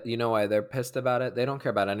 you know why they're pissed about it? They don't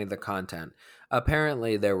care about any of the content.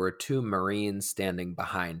 Apparently there were 2 Marines standing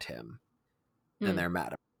behind him and Hmm. they're mad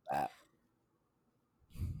about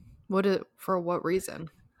For what reason?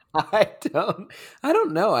 that. I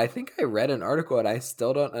don't know. I think I read an article and I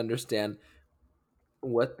still don't understand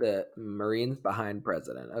what the Marines behind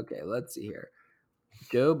president. Okay, let's see here.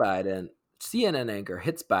 Joe Biden, CNN anchor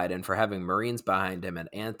hits Biden for having Marines behind him in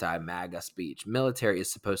anti-MAGA speech. Military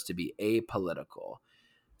is supposed to be apolitical.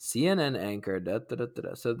 CNN anchor.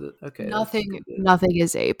 So okay, that's good. Nothing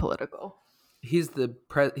is apolitical. He's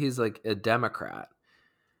he's like a Democrat.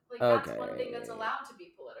 Like, Okay. that's one thing that's allowed to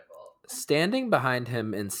be political. Standing behind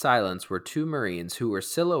him in silence were 2 Marines who were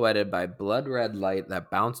silhouetted by blood red light that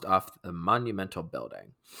bounced off the monumental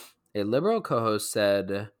building. A liberal co-host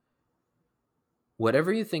said,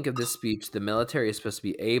 "Whatever you think of this speech, the military is supposed to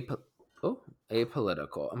be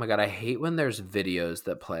apolitical." Oh my god, I hate when there's videos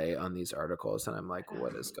that play on these articles and I'm like,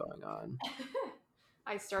 what is going on?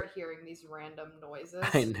 I start hearing these random noises.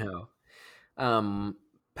 I know.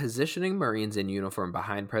 Positioning Marines in uniform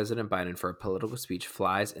behind President Biden for a political speech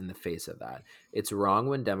flies in the face of that. It's wrong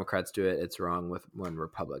when Democrats do it. It's wrong when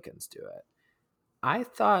Republicans do it. I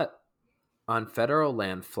thought on federal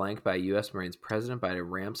land flanked by U.S. Marines, President Biden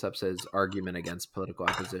ramps up his argument against political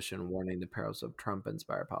opposition, warning the perils of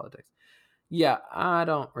Trump-inspired politics. Yeah, I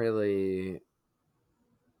don't really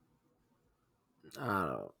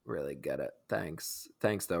get it. Thanks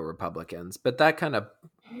though, Republicans. But that kind of,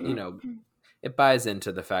 it buys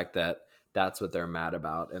into the fact that that's what they're mad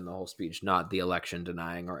about in the whole speech, not the election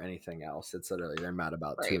denying or anything else. It's literally they're mad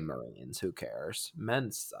about Right. 2 Marines. Who cares?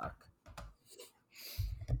 Men suck.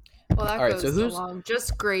 Well, that All right, goes so along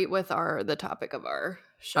just great with the topic of our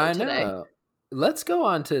show I today. know. Let's go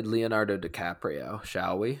on to Leonardo DiCaprio,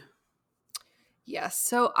 shall we? Yes.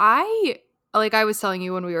 So I was telling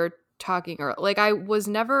you when we were talking, or like I was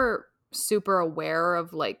never super aware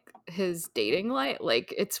of like his dating life.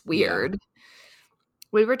 Like, it's weird.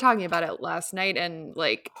 We were talking about it last night, and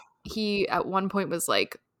like he at one point was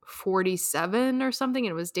like 47 or something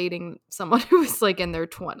and was dating someone who was like in their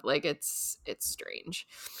 20s. Like, it's strange.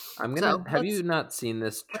 I'm gonna So have you not seen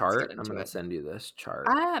this chart? I'm into gonna it. send you this chart.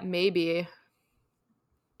 Maybe.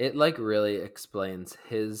 It like really explains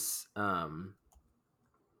his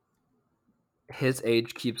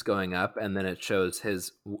age keeps going up, and then it shows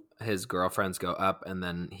his girlfriends go up, and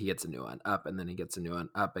then he gets a new one, up, and then he gets a new one,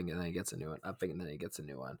 up, and then he gets a new one, up, and then he gets a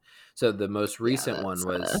new one. So the most recent one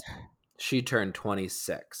was she turned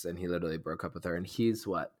 26, and he literally broke up with her, and he's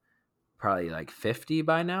what, probably like 50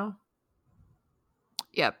 by now?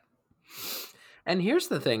 Yep. And here's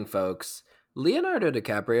the thing, folks. Leonardo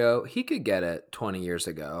DiCaprio, he could get it 20 years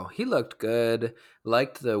ago. He looked good,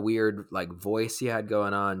 liked the weird like voice he had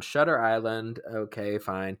going on. Shutter Island, okay,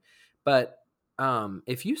 fine. But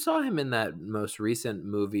if you saw him in that most recent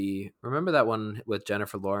movie, remember that one with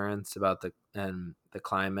Jennifer Lawrence about the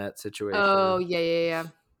climate Oh, situation? yeah, yeah, yeah.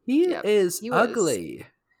 He Yep. is He was. ugly.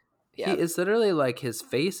 He Yep. is literally like his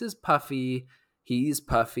face is puffy. He's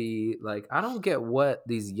puffy. Like I don't get what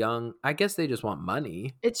these young. I guess they just want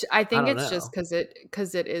money. I I think don't it's just know.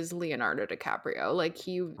 because it is Leonardo DiCaprio. Like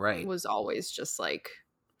he Right. was always just like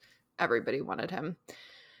everybody wanted him.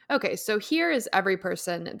 Okay, so here is every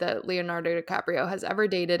person that Leonardo DiCaprio has ever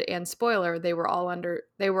dated, and spoiler, they were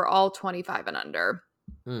all 25 and under.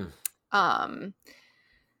 Mm. Um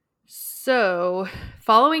so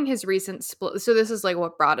following his recent split, so this is like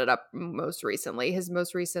what brought it up most recently, his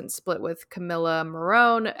most recent split with Camilla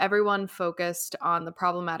Morrone, everyone focused on the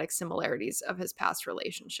problematic similarities of his past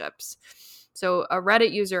relationships. So a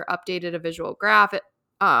Reddit user updated a visual graph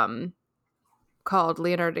um called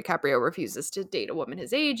Leonardo DiCaprio Refuses to Date a Woman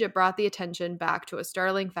His Age. It brought the attention back to a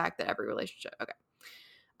startling fact that every relationship. Okay.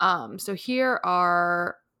 So here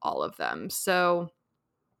are all of them. So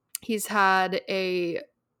he's had a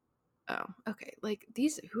okay. Like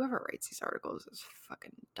these whoever writes these articles is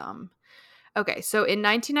fucking dumb. Okay, so in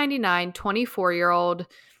 1999, 24-year-old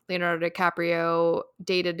Leonardo DiCaprio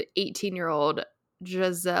dated 18-year-old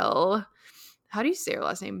Giselle. How do you say her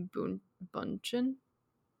last name? Bundchen?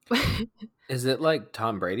 Is it like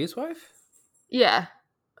Tom Brady's wife? Yeah.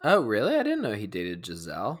 Oh, really? I didn't know he dated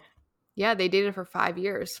Giselle. Yeah, they dated for 5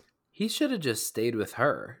 years. He should have just stayed with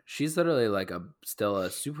her. She's literally like still a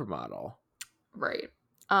supermodel. Right.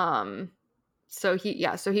 So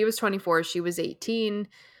he was 24, she was 18.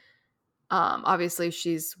 Obviously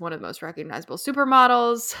she's one of the most recognizable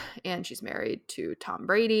supermodels and she's married to Tom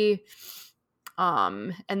Brady.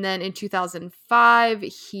 And then in 2005,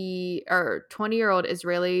 20-year-old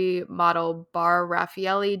Israeli model Bar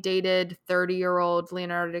Raffaelli dated 30-year-old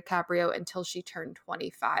Leonardo DiCaprio until she turned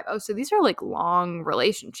 25. Oh, so these are like long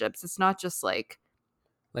relationships. It's not just like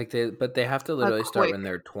But they have to a literally start quick when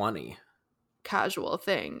they're 20. casual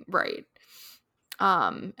thing, right?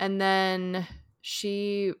 And then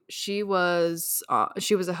she was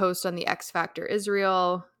a host on the X Factor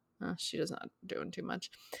Israel. She does not doing too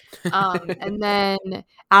much. And then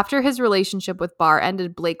after his relationship with Barr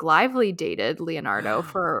ended, Blake Lively dated Leonardo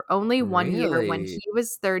for only 1 year when Really? he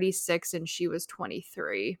was 36 and she was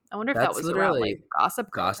 23. I wonder if that That's was around like literally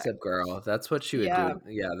Gossip Girl time. Gossip Girl. That's what she would Yeah, do.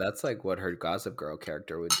 Yeah, that's like what her Gossip Girl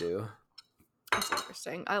character would do. that's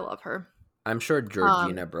interesting. I love her. I'm sure Um,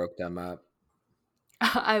 Georgina broke them up.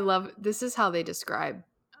 I love this is how they describe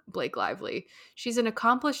Blake Lively. She's an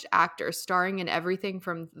accomplished actor starring in everything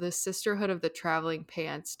from The Sisterhood of the Traveling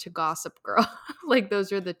Pants to Gossip Girl. Like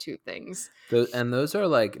those are the two things. Those are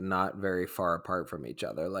like not very far apart from each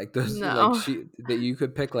other. Like those, like No, that you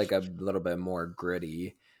could pick like a little bit more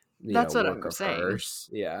gritty, that's what work I'm of saying. hers.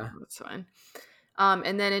 Yeah. That's fine.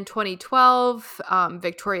 And then in 2012,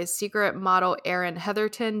 Victoria's Secret model Erin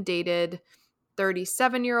Heatherton dated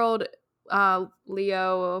 37-year-old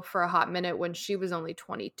Leo for a hot minute when she was only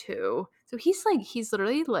 22. So he's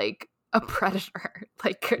literally like a predator.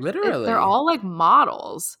 Like they're Literally. all like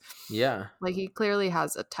models. Yeah. Like he clearly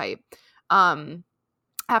has a type. Um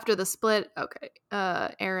After the split, okay.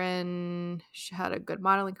 Erin, she had a good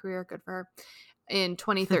modeling career, good for her. In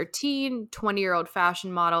 2013, 20-year-old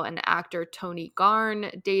fashion model and actor Tony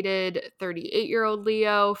Garn dated 38-year-old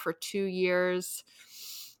Leo for 2 years.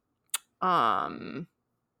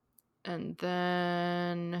 And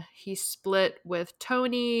then he split with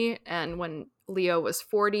Tony, and when Leo was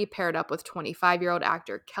 40, paired up with 25-year-old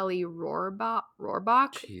actor Kelly Rohrbach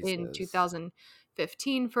in Jesus.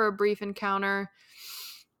 2015 for a brief encounter.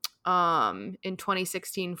 In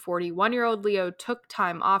 2016, 41-year-old Leo took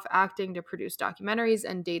time off acting to produce documentaries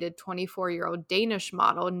and dated 24-year-old Danish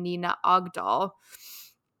model Nina Ogdal.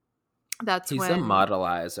 That's He's a when,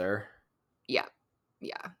 modelizer. yeah,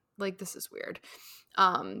 like this is weird.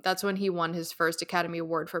 That's when he won his first Academy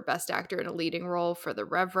Award for Best Actor in a Leading Role for The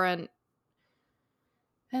Reverend.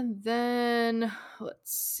 And then,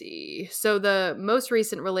 let's see. So the most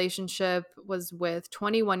recent relationship was with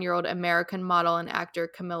 21-year-old American model and actor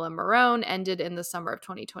Camilla Morrone, ended in the summer of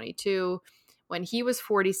 2022 when he was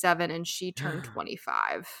 47 and she turned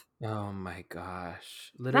 25. Oh my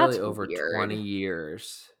gosh. Literally That's over 20 weird.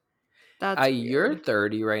 years. That's You're weird.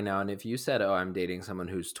 30 right now, and if you said, "Oh, I'm dating someone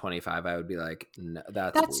who's 25," I would be like, "No,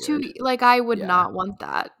 that's That's too, weird." like, I would Yeah, not want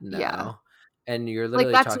that. Yeah. no. And you're Like,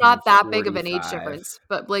 literally that's talking not that big of an age 45. difference,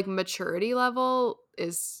 but, like, maturity level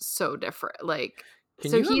is so different. Like,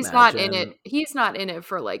 Can so you imagine? he's not in it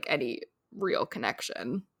for, like, any real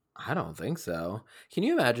connection. I don't think so. Can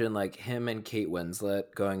you imagine like him and Kate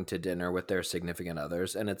Winslet going to dinner with their significant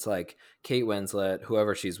others? And it's like Kate Winslet,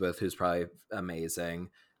 whoever she's with, who's probably amazing,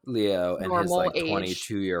 Leo, and his Normal like age.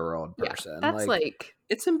 22-year-old Yeah, person. that's Like, like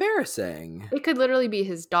it's embarrassing. it could literally be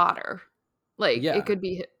his daughter. Like it Yeah. could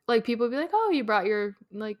be like people would be like, "Oh, you brought your,"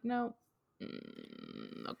 like, no.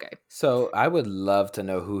 Okay. So I would love to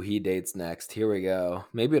know who he dates next. Here we go.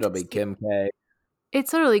 Maybe it'll be Kim K.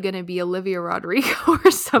 It's literally going to be Olivia Rodrigo or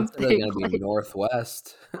It's literally something going to be like.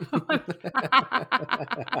 Northwest.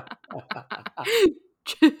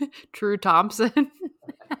 True Thompson.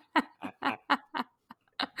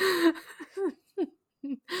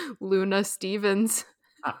 Luna Stevens.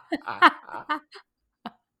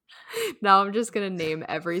 Now I'm just gonna name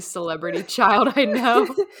every celebrity child I know.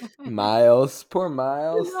 Miles, poor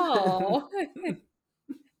Miles. No.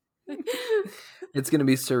 It's gonna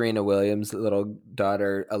be Serena Williams' little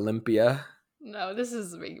daughter, Olympia. No, this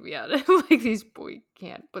is making me out of like these boy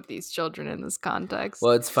can't put these children in this context.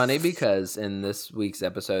 Well, it's funny because in this week's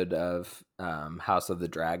episode of House of the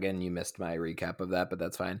Dragon, you missed my recap of that, but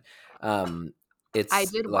that's fine. I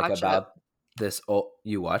It's did like watch about this old.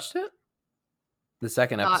 You watched it? The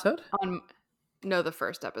second Not episode? no, the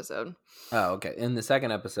first episode. Oh, okay. In the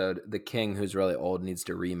second episode, the king, who's really old, needs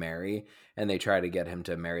to remarry, and they try to get him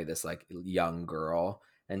to marry this like young girl.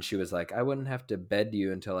 And she was like, "I wouldn't have to bed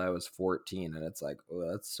you until I was 14." And it's like, oh,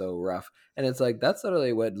 that's so rough. And it's like that's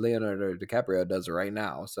literally what Leonardo DiCaprio does right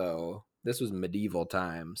now. So this was medieval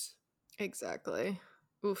times. Exactly.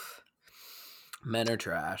 Oof. Men are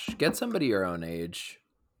trash. Get somebody your own age.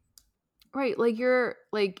 Right, like you're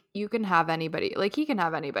like you can have anybody. Like he can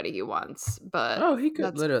have anybody he wants, but Oh, he could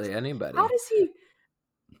that's literally how anybody. does he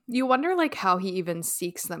you wonder like how he even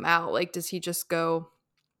seeks them out. Like does he just go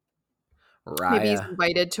maybe he's Raya.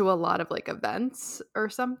 invited to a lot of like events or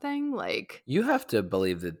something? Like You have to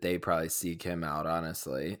believe that they probably seek him out,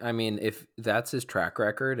 honestly. I mean, if that's his track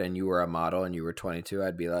record and you were a model and you were 22,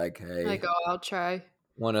 I'd be like, hey, oh, I'll try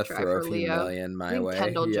want to throw a for few Leo. million I my think way?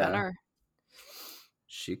 Kendall Yeah, Jenner.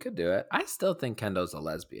 she could do it. I still think Kendall's a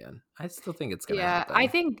lesbian. I still think it's going to Yeah, happen.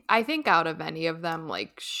 I think out of any of them,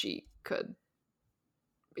 like she could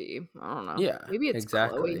be. I don't know. Yeah, Maybe it's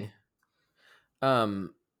Chloe.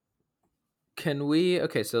 exactly. Can we?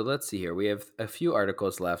 Okay, so let's see here. We have a few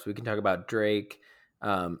articles left. We can talk about Drake.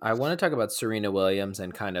 I want to talk about Serena Williams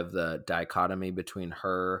and kind of the dichotomy between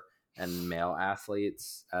her and male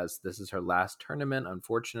athletes, as this is her last tournament,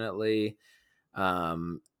 unfortunately.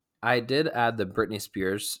 I did add the Britney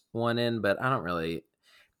Spears one in, but I don't really.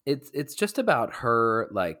 It's just about her,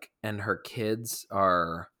 like, and her kids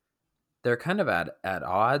are they're kind of at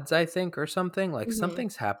odds, I think, or something. Like Mhm.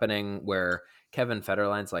 something's happening where Kevin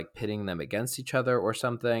Federline's like pitting them against each other or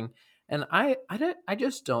something. And I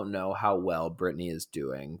just don't know how well Britney is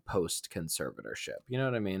doing post conservatorship. You know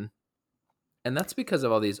what I mean? And that's because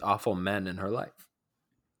of all these awful men in her life.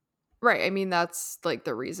 Right. I mean, that's like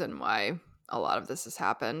the reason why a lot of this has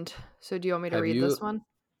happened. So do you want me to Have read you? this one?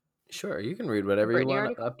 Sure, you can read whatever you Britney want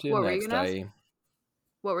article? up to What were you next. gonna ask?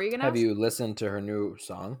 What were you gonna Have ask? you listened to her new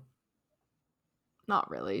song? Not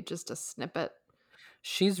really, just a snippet.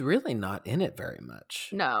 She's really not in it very much.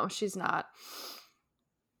 No, she's not.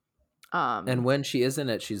 And when she is in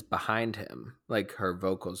it, she's behind him. Like her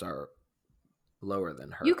vocals are lower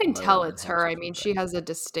than her. You can lower tell than it's his her. or I mean, she something. has a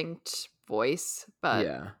distinct voice, but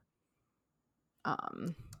Yeah.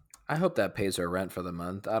 I hope that pays her rent for the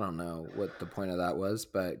month. I don't know what the point of that was,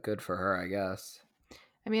 but good for her, I guess.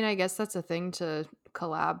 I mean, I guess that's a thing to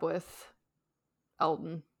collab with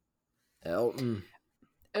Elton. Elton.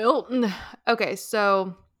 Okay,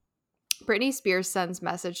 so Britney Spears sends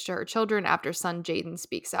message to her children after son Jaden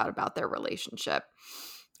speaks out about their relationship.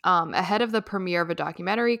 Ahead of the premiere of a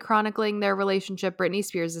documentary chronicling their relationship, Britney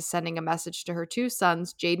Spears is sending a message to her two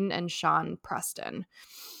sons, Jaden and Sean Preston.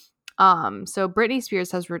 So Britney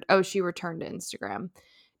Spears has she returned to Instagram.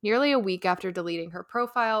 Nearly a week after deleting her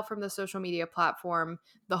profile from the social media platform,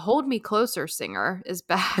 the Hold Me Closer singer is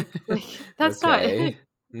back. Like, that's Okay.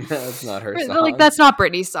 That's not her song. like that's not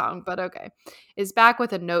Britney's song, but okay. Is back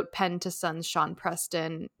with a note penned to sons Sean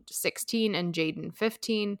Preston, 16, and Jaden,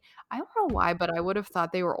 15. I don't know why, but I would have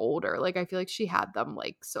thought they were older. Like I feel like she had them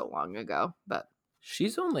like so long ago, but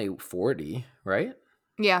She's only 40, right?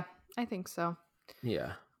 yeah, I think so.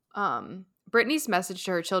 Yeah. Britney's message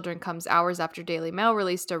to her children comes hours after Daily Mail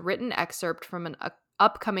released a written excerpt from an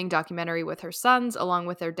upcoming documentary with her sons, along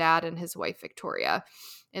with their dad and his wife, Victoria.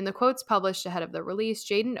 In the quotes published ahead of the release,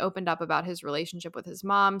 Jaden opened up about his relationship with his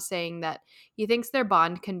mom, saying that he thinks their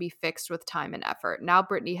bond can be fixed with time and effort. Now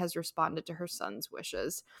Brittany has responded to her son's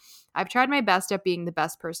wishes. I've tried my best at being the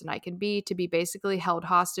best person I can be, to be basically held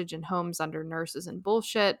hostage in homes under nurses and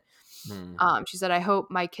bullshit. She said, I hope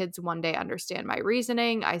my kids one day understand my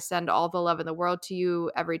reasoning. I send all the love in the world to you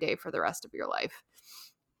every day for the rest of your life.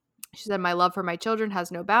 She said, my love for my children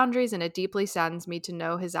has no boundaries, and it deeply saddens me to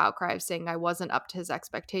know his outcry of saying I wasn't up to his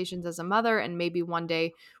expectations as a mother, and maybe one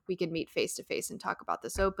day we can meet face to face and talk about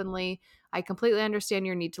this openly. I completely understand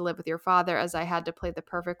your need to live with your father, as I had to play the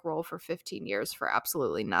perfect role for 15 years for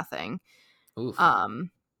absolutely nothing. Oof. The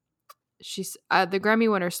Grammy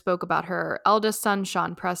winner spoke about her eldest son,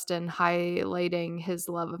 Sean Preston, highlighting his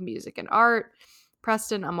love of music and art.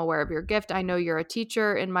 Preston, I'm aware of your gift. I know you're a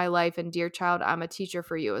teacher in my life, and dear child, I'm a teacher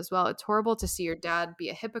for you as well. It's horrible to see your dad be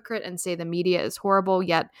a hypocrite and say the media is horrible,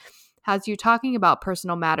 yet has you talking about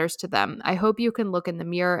personal matters to them. I hope you can look in the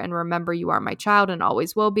mirror and remember you are my child and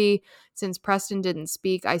always will be. Since Preston didn't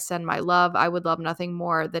speak, I send my love. I would love nothing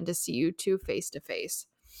more than to see you two face to face.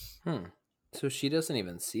 So she doesn't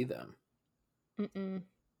even see them. Mm-mm.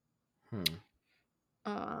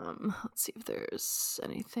 Let's see if there's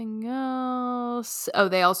anything else. Oh,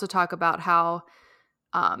 they also talk about how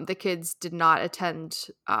the kids did not attend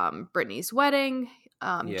Brittany's wedding.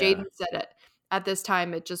 Jaden said at this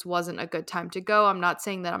time it just wasn't a good time to go. I'm not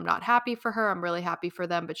saying that I'm not happy for her. I'm really happy for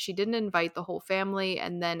them, but she didn't invite the whole family.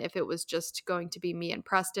 And then if it was just going to be me and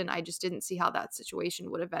Preston, I just didn't see how that situation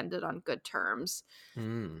would have ended on good terms.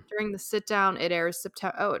 During the sit down, it airs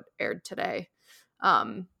September. Oh, it aired today.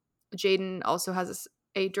 Jaden also has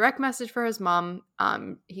a direct message for his mom.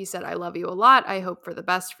 He said, I love you a lot. I hope for the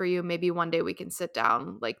best for you. Maybe one day we can sit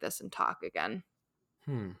down like this and talk again.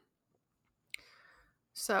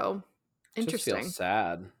 So interesting. Just feels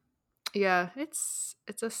sad. Yeah, it's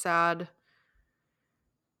a sad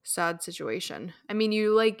situation. I mean,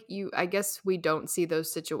 I guess we don't see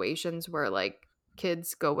those situations where like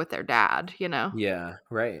kids go with their dad, you know? Yeah,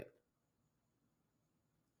 right.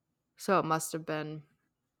 So it must have been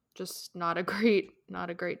just not a great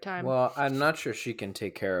time. Well, I'm not sure she can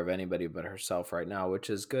take care of anybody but herself right now, which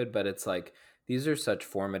is good, but it's like these are such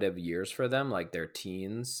formative years for them, like they're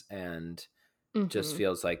teens, and just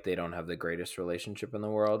feels like they don't have the greatest relationship in the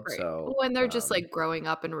world. Right. So Well, and they're just like growing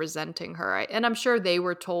up and resenting her. And I'm sure they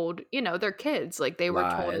were told, they're kids, like they were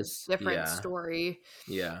told a different story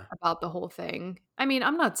about the whole thing. I mean,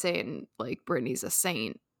 I'm not saying like Brittany's a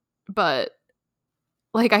saint, but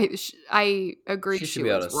like I agree she she should be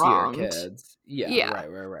able was to wronged. see her kids. Yeah.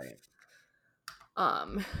 Right.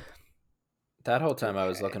 That whole time I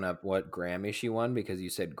was looking up what Grammy she won because you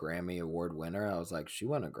said Grammy Award winner. I was like, she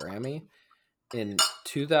won a Grammy? In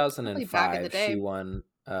 2005, she won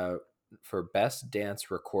for Best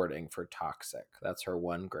Dance Recording for Toxic. That's her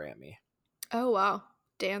one Grammy. Oh, wow.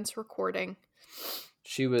 Dance recording.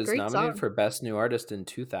 She was nominated for Best New Artist in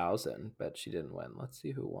 2000, but she didn't win. Let's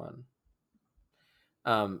see who won.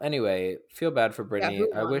 Anyway, feel bad for Brittany.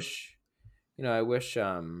 Yeah, I wish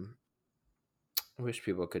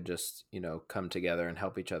people could just, come together and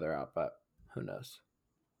help each other out, but who knows?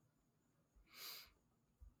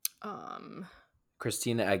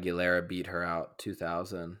 Christina Aguilera beat her out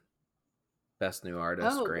 2000. Best New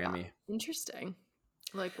Artist Grammy. Wow. Interesting.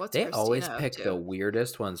 Like what's they Christina always up pick to? The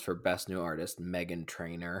weirdest ones for Best New Artist. Meghan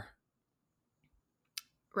Trainor.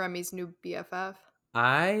 Remy's new BFF.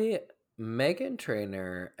 Meghan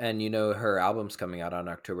Trainor, and her album's coming out on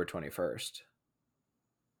October 21st.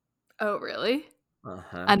 Oh, really?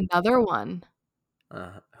 Uh-huh. Another one.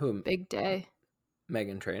 Who? Big day.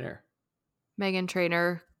 Meghan Trainor. Meghan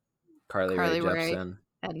Trainor. Carly Rae Jepsen.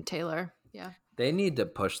 And Taylor. Yeah. They need to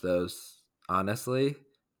push those. Honestly,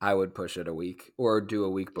 I would push it a week or do a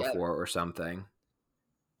week before or something.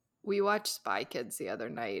 We watched Spy Kids the other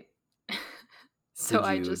night. So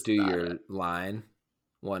Did you do your line?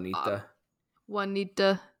 Juanita.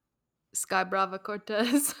 Sky Brava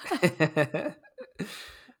Cortez.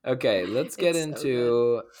 Okay, let's get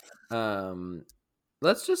into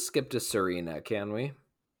let's just skip to Serena, can we?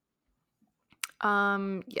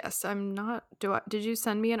 Yes, I'm not. Did you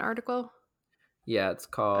send me an article? Yeah, it's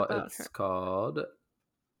called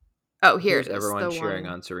Oh, here's everyone cheering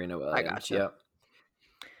on Serena Williams. I gotcha. Yep.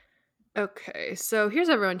 Okay, so here's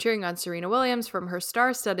everyone cheering on Serena Williams, from her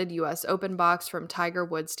star-studded U.S. Open box from Tiger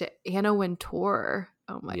Woods to Anna Wintour.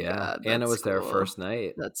 Oh my god, Anna was there first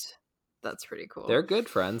night. That's pretty cool. They're good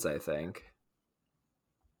friends, I think.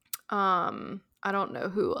 I don't know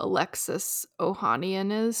who Alexis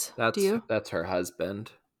Ohanian is. Do you? That's her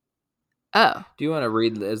husband. Oh. Do you want to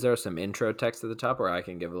read? Is there some intro text at the top, or I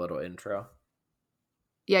can give a little intro?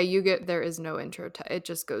 Yeah, there is no intro. It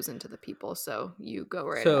just goes into the people, so you go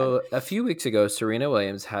right ahead. So a few weeks ago, Serena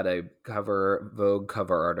Williams had a Vogue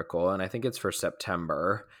cover article, and I think it's for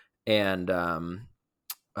September. And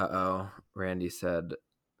Randy said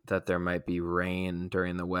that there might be rain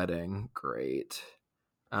during the wedding. Great.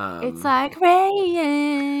 It's like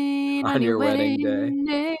rain On on your your wedding day. wedding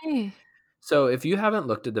day. So if you haven't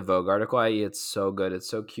looked at the Vogue article, it's so good. It's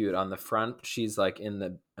so cute. On the front, she's like on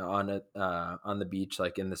the beach,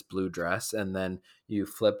 like in this blue dress, and then you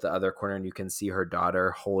flip the other corner and you can see her daughter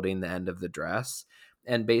holding the end of the dress.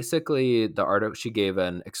 And basically, the article, she gave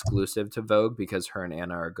an exclusive to Vogue because her and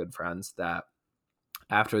Anna are good friends, that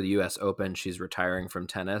after the U.S. Open, she's retiring from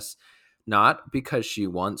tennis, not because she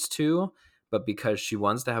wants to, but because she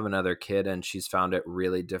wants to have another kid, and she's found it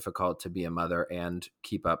really difficult to be a mother and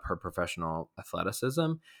keep up her professional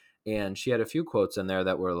athleticism. And she had a few quotes in there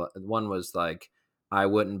that were, one was like, I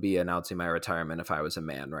wouldn't be announcing my retirement if I was a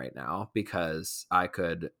man right now, because I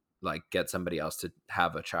could like get somebody else to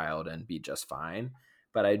have a child and be just fine.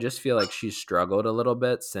 But I just feel like she's struggled a little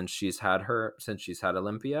bit since she's had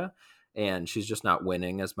Olympia, and she's just not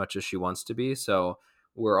winning as much as she wants to be. So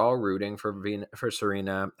we're all rooting for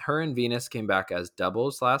Serena. Her and Venus came back as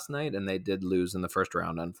doubles last night, and they did lose in the first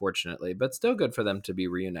round, unfortunately, but still good for them to be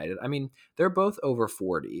reunited. I mean, they're both over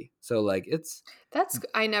 40. So like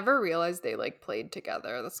I never realized they like played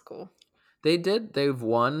together. That's cool. They've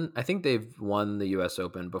won. I think they've won the US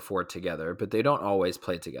Open before together, but they don't always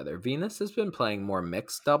play together. Venus has been playing more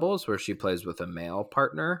mixed doubles where she plays with a male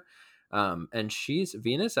partner. And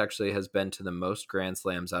Venus actually has been to the most Grand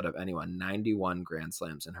Slams out of anyone, 91 Grand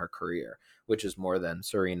Slams in her career, which is more than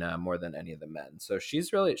Serena, more than any of the men. So she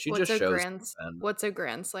just shows What's a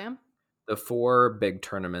Grand Slam? the 4 big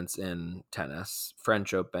tournaments in tennis: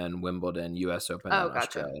 French Open, Wimbledon, US Open, and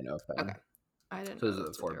gotcha. Australian Open. Okay. I didn't So know those are the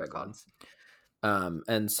that's 4 what they were big called. ones.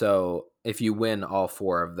 And so if you win all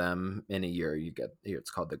 4 of them in a year, it's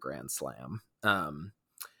called the Grand Slam.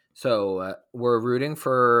 So we're rooting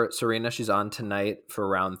for Serena. She's on tonight for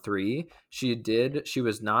round 3. She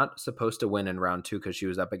was not supposed to win in round 2 because she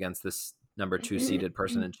was up against this number 2 seeded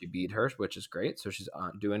person, and she beat her, which is great. So she's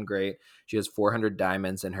doing great. She has 400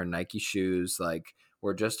 diamonds in her Nike shoes. Like,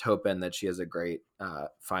 we're just hoping that she has a great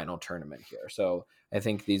final tournament here. So I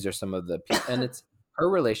think these are some of the and it's her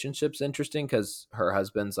relationship's interesting because her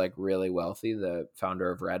husband's like really wealthy, the founder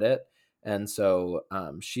of Reddit. And so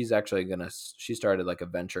she's actually she started like a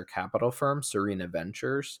venture capital firm, Serena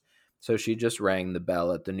Ventures. So she just rang the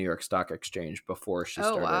bell at the New York Stock Exchange before she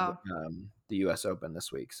started the US Open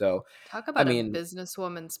this week. So, talk about a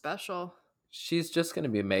businesswoman special. She's just going to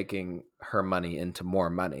be making her money into more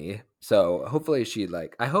money. So hopefully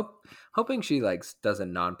hoping she like does a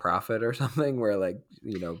nonprofit or something where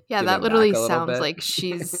yeah, that literally sounds like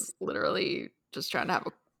she's literally just trying to have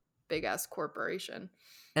a big ass corporation.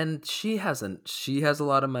 And she has a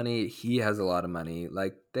lot of money. He has a lot of money.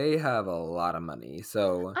 Like, they have a lot of money.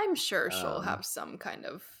 So I'm sure she'll have some kind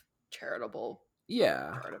of charitable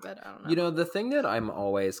part of it. I don't know. You know, the thing that I'm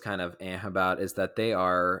always kind of about is that they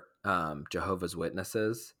are Jehovah's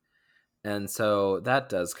Witnesses. And so that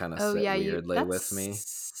does kind of sit weirdly with me.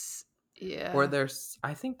 Yeah. Or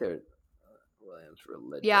I think they're Williams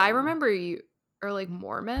religion. Yeah, I remember or like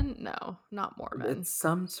Mormon? No, not Mormon. It's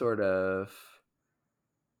some sort of,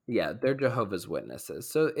 they're Jehovah's Witnesses.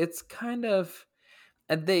 So it's kind of,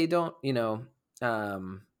 they don't, they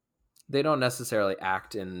don't necessarily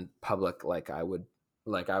act in public like I would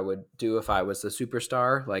do if I was a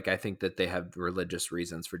superstar. Like, I think that they have religious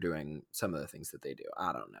reasons for doing some of the things that they do.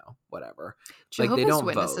 I don't know, whatever. Jehovah's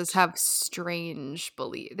Witnesses have strange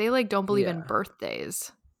belief. They don't believe in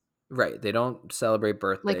birthdays. Right. They don't celebrate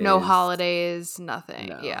birthdays. Like, no holidays, nothing.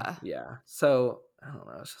 No. Yeah. Yeah. So I don't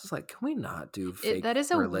know. It's just like, can we not do fake that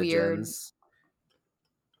is a religions?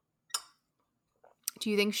 Do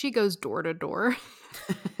you think she goes door to door?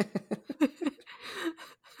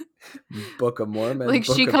 Book of Mormon. Like,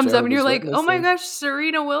 she comes up and you're like, oh my gosh,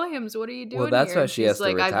 Serena Williams, what are you doing? Well, that's here? why she has to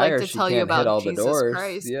retire. I'd like to tell you about all Jesus the doors.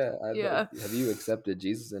 Christ. Yeah. Have you accepted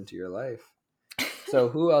Jesus into your life? So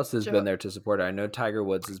who else has been there to support her? I know Tiger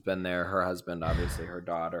Woods has been there. Her husband, obviously, her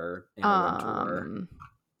daughter, Anna Wintour.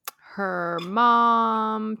 Her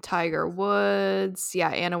mom, Tiger Woods. Yeah,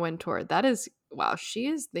 Anna Wintour. That is, wow,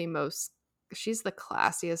 she's the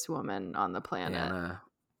classiest woman on the planet. Anna.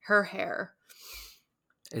 Her hair.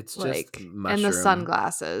 It's just mushroom. And the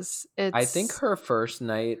sunglasses. I think her first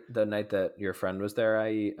night, the night that your friend was there,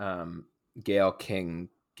 Gayle King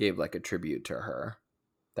gave like a tribute to her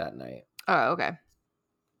that night. Oh, okay.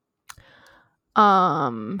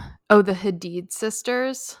 The Hadid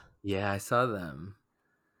sisters. Yeah, I saw them.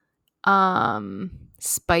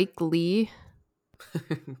 Spike Lee,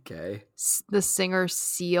 Okay. the singer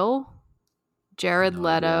Seal, Jared No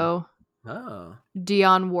idea. Leto, Oh.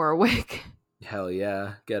 Dionne Warwick. Hell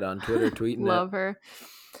yeah. Get on Twitter tweeting Love it. her.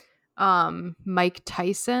 Mike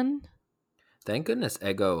Tyson. Thank goodness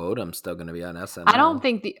Ego Odom's still going to be on SNL. I don't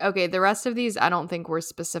think the rest of these I don't think were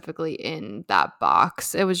specifically in that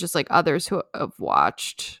box. It was just like others who have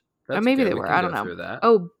watched. Or That's maybe good. they We were. can I go don't know. through that.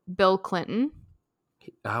 Oh, Bill Clinton.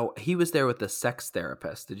 He was there with the sex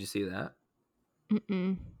therapist. Did you see that?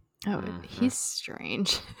 Mm-mm. Oh, he's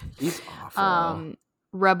strange. He's awful.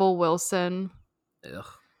 Rebel Wilson, Ugh.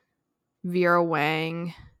 Vera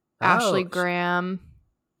Wang, Ashley Graham,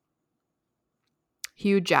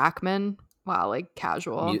 Hugh Jackman. Wow, like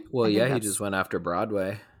casual. He just went after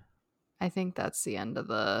Broadway. I think that's the end of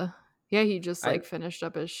the. Yeah, he just finished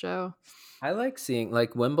up his show. I like seeing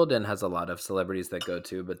like Wimbledon has a lot of celebrities that go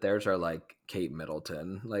to, but theirs are like Kate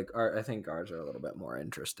Middleton. Like I think ours are a little bit more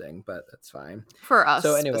interesting, but that's fine for us.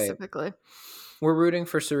 So anyway, specifically, we're rooting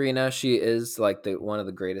for Serena. She is like one of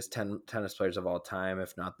the greatest tennis players of all time,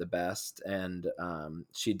 if not the best. And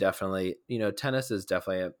she definitely, tennis is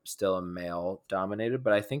definitely still a male dominated,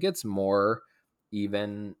 but I think it's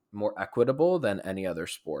even more equitable than any other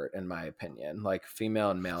sport, in my opinion. Like female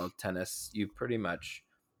and male tennis,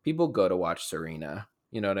 people go to watch Serena.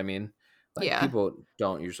 You know what I mean? Like people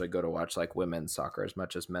don't usually go to watch like women's soccer as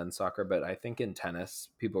much as men's soccer, but I think in tennis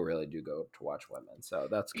people really do go to watch women. So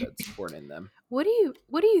that's good supporting them. What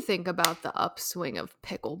do you think about the upswing of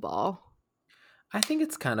pickleball? I think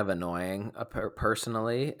it's kind of annoying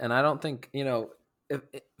personally, and I don't think,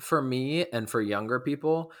 for me and for younger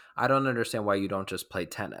people, I don't understand why you don't just play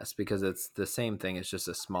tennis, because it's the same thing. It's just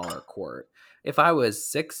a smaller court. If I was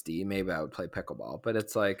 60, maybe I would play pickleball, but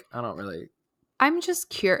it's like, I don't really. I'm just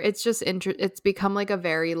curious. It's just it's become like a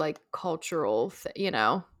very like cultural thing,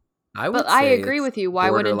 But I agree with you. Why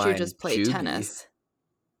wouldn't you just play tennis?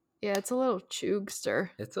 Yeah, it's a little choogster.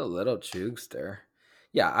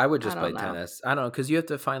 Yeah, I would just play tennis. I don't know, because you have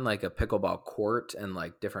to find like a pickleball court and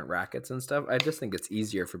like different rackets and stuff. I just think it's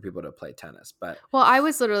easier for people to play tennis. But I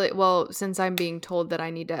was literally since I'm being told that I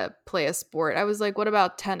need to play a sport, I was like, what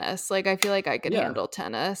about tennis? Like, I feel like I could handle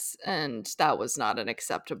tennis, and that was not an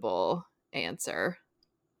acceptable answer.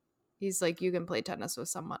 He's like, you can play tennis with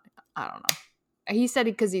someone. I don't know. He said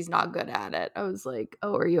because he's not good at it. I was like,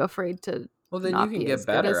 oh, are you afraid to? Well, then you can get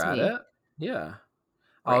better at it. Yeah.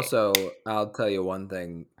 Right. Also, I'll tell you one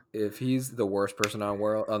thing. If he's the worst person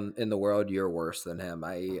in the world, you're worse than him.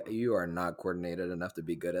 You are not coordinated enough to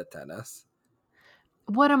be good at tennis.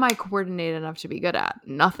 What am I coordinated enough to be good at?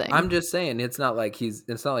 Nothing. I'm just saying, it's not like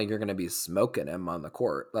you're going to be smoking him on the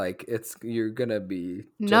court. Like you're going to be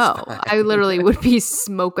fine. I literally would be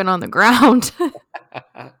smoking on the ground.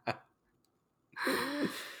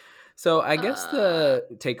 So I guess the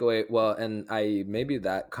takeaway, maybe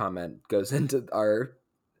that comment goes into our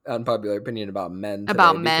unpopular opinion about men today.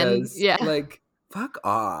 About men, yeah. Like, fuck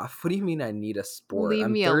off. What do you mean I need a sport? Leave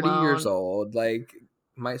me 30 alone. years old. Like,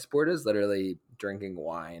 my sport is literally drinking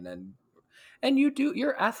wine, and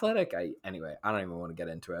you're athletic. Anyway, I don't even want to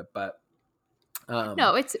get into it, but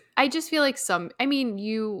no, I just feel like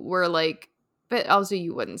you were like, but also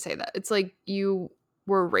you wouldn't say that. It's like you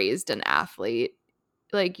were raised an athlete.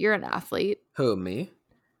 Like, you're an athlete. Who, me?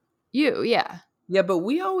 You, yeah. Yeah, but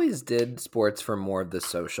we always did sports for more of the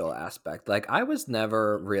social aspect. Like, I was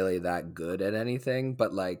never really that good at anything,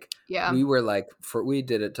 but like, we were like, we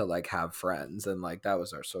did it to like have friends, and like that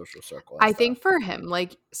was our social circle. I think for him,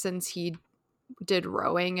 like, since he did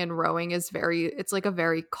rowing, and rowing is it's like a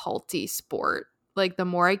very culty sport. Like, the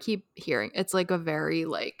more I keep hearing, it's like a very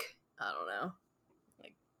like, I don't know,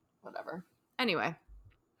 like whatever. Anyway.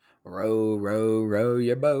 Row, row, row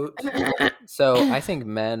your boat. So I think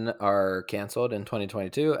men are canceled in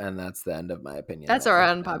 2022, and that's the end of my opinion. That's our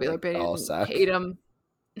unpopular opinion. All suck. Hate them.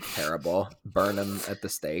 Terrible. Burn them at the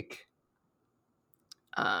stake.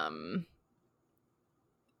 Sorry,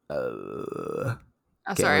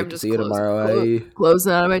 I'm just see you tomorrow.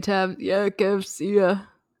 Closing out of my tab. Yeah, Kev, see ya.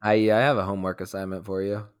 I have a homework assignment for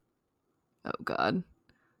you. Oh God.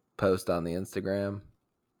 Post on the Instagram.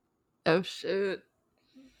 Oh shit.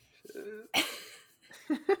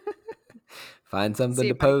 Find something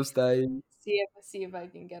to post. See if I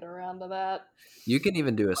can get around to that. You can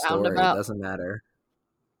even do a story. It doesn't matter.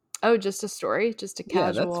 Oh, just a story? Just a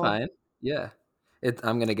casual. Yeah, that's fine. Yeah.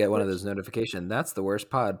 I'm going to get one of those notifications. That's the worst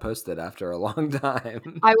pod posted after a long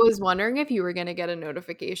time. I was wondering if you were going to get a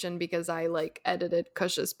notification because I like edited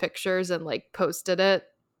Kush's pictures and like posted it.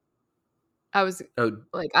 I was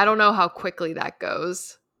like, I don't know how quickly that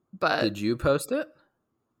goes, but. Did you post it?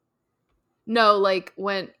 No, like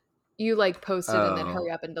when You like posted and then hurry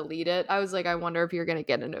up and delete it. I was like, I wonder if you're gonna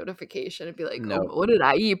get a notification and be like, oh, Nope. what did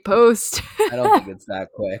I eat? Post. I don't think it's that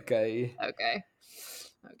quick. Okay.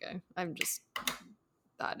 I'm just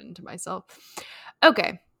that into myself.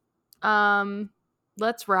 Okay.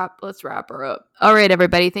 Let's wrap her up. All right,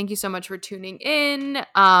 everybody. Thank you so much for tuning in.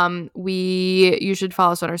 You should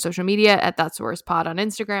follow us on our social media at That's the Worst Pod on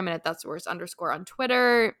Instagram and at That's the Worst _ on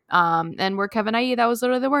Twitter. And we're Kevin IE. That was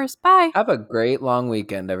literally the worst. Bye. Have a great long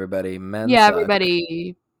weekend, everybody. Men yeah, suck.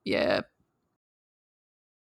 everybody. Yeah.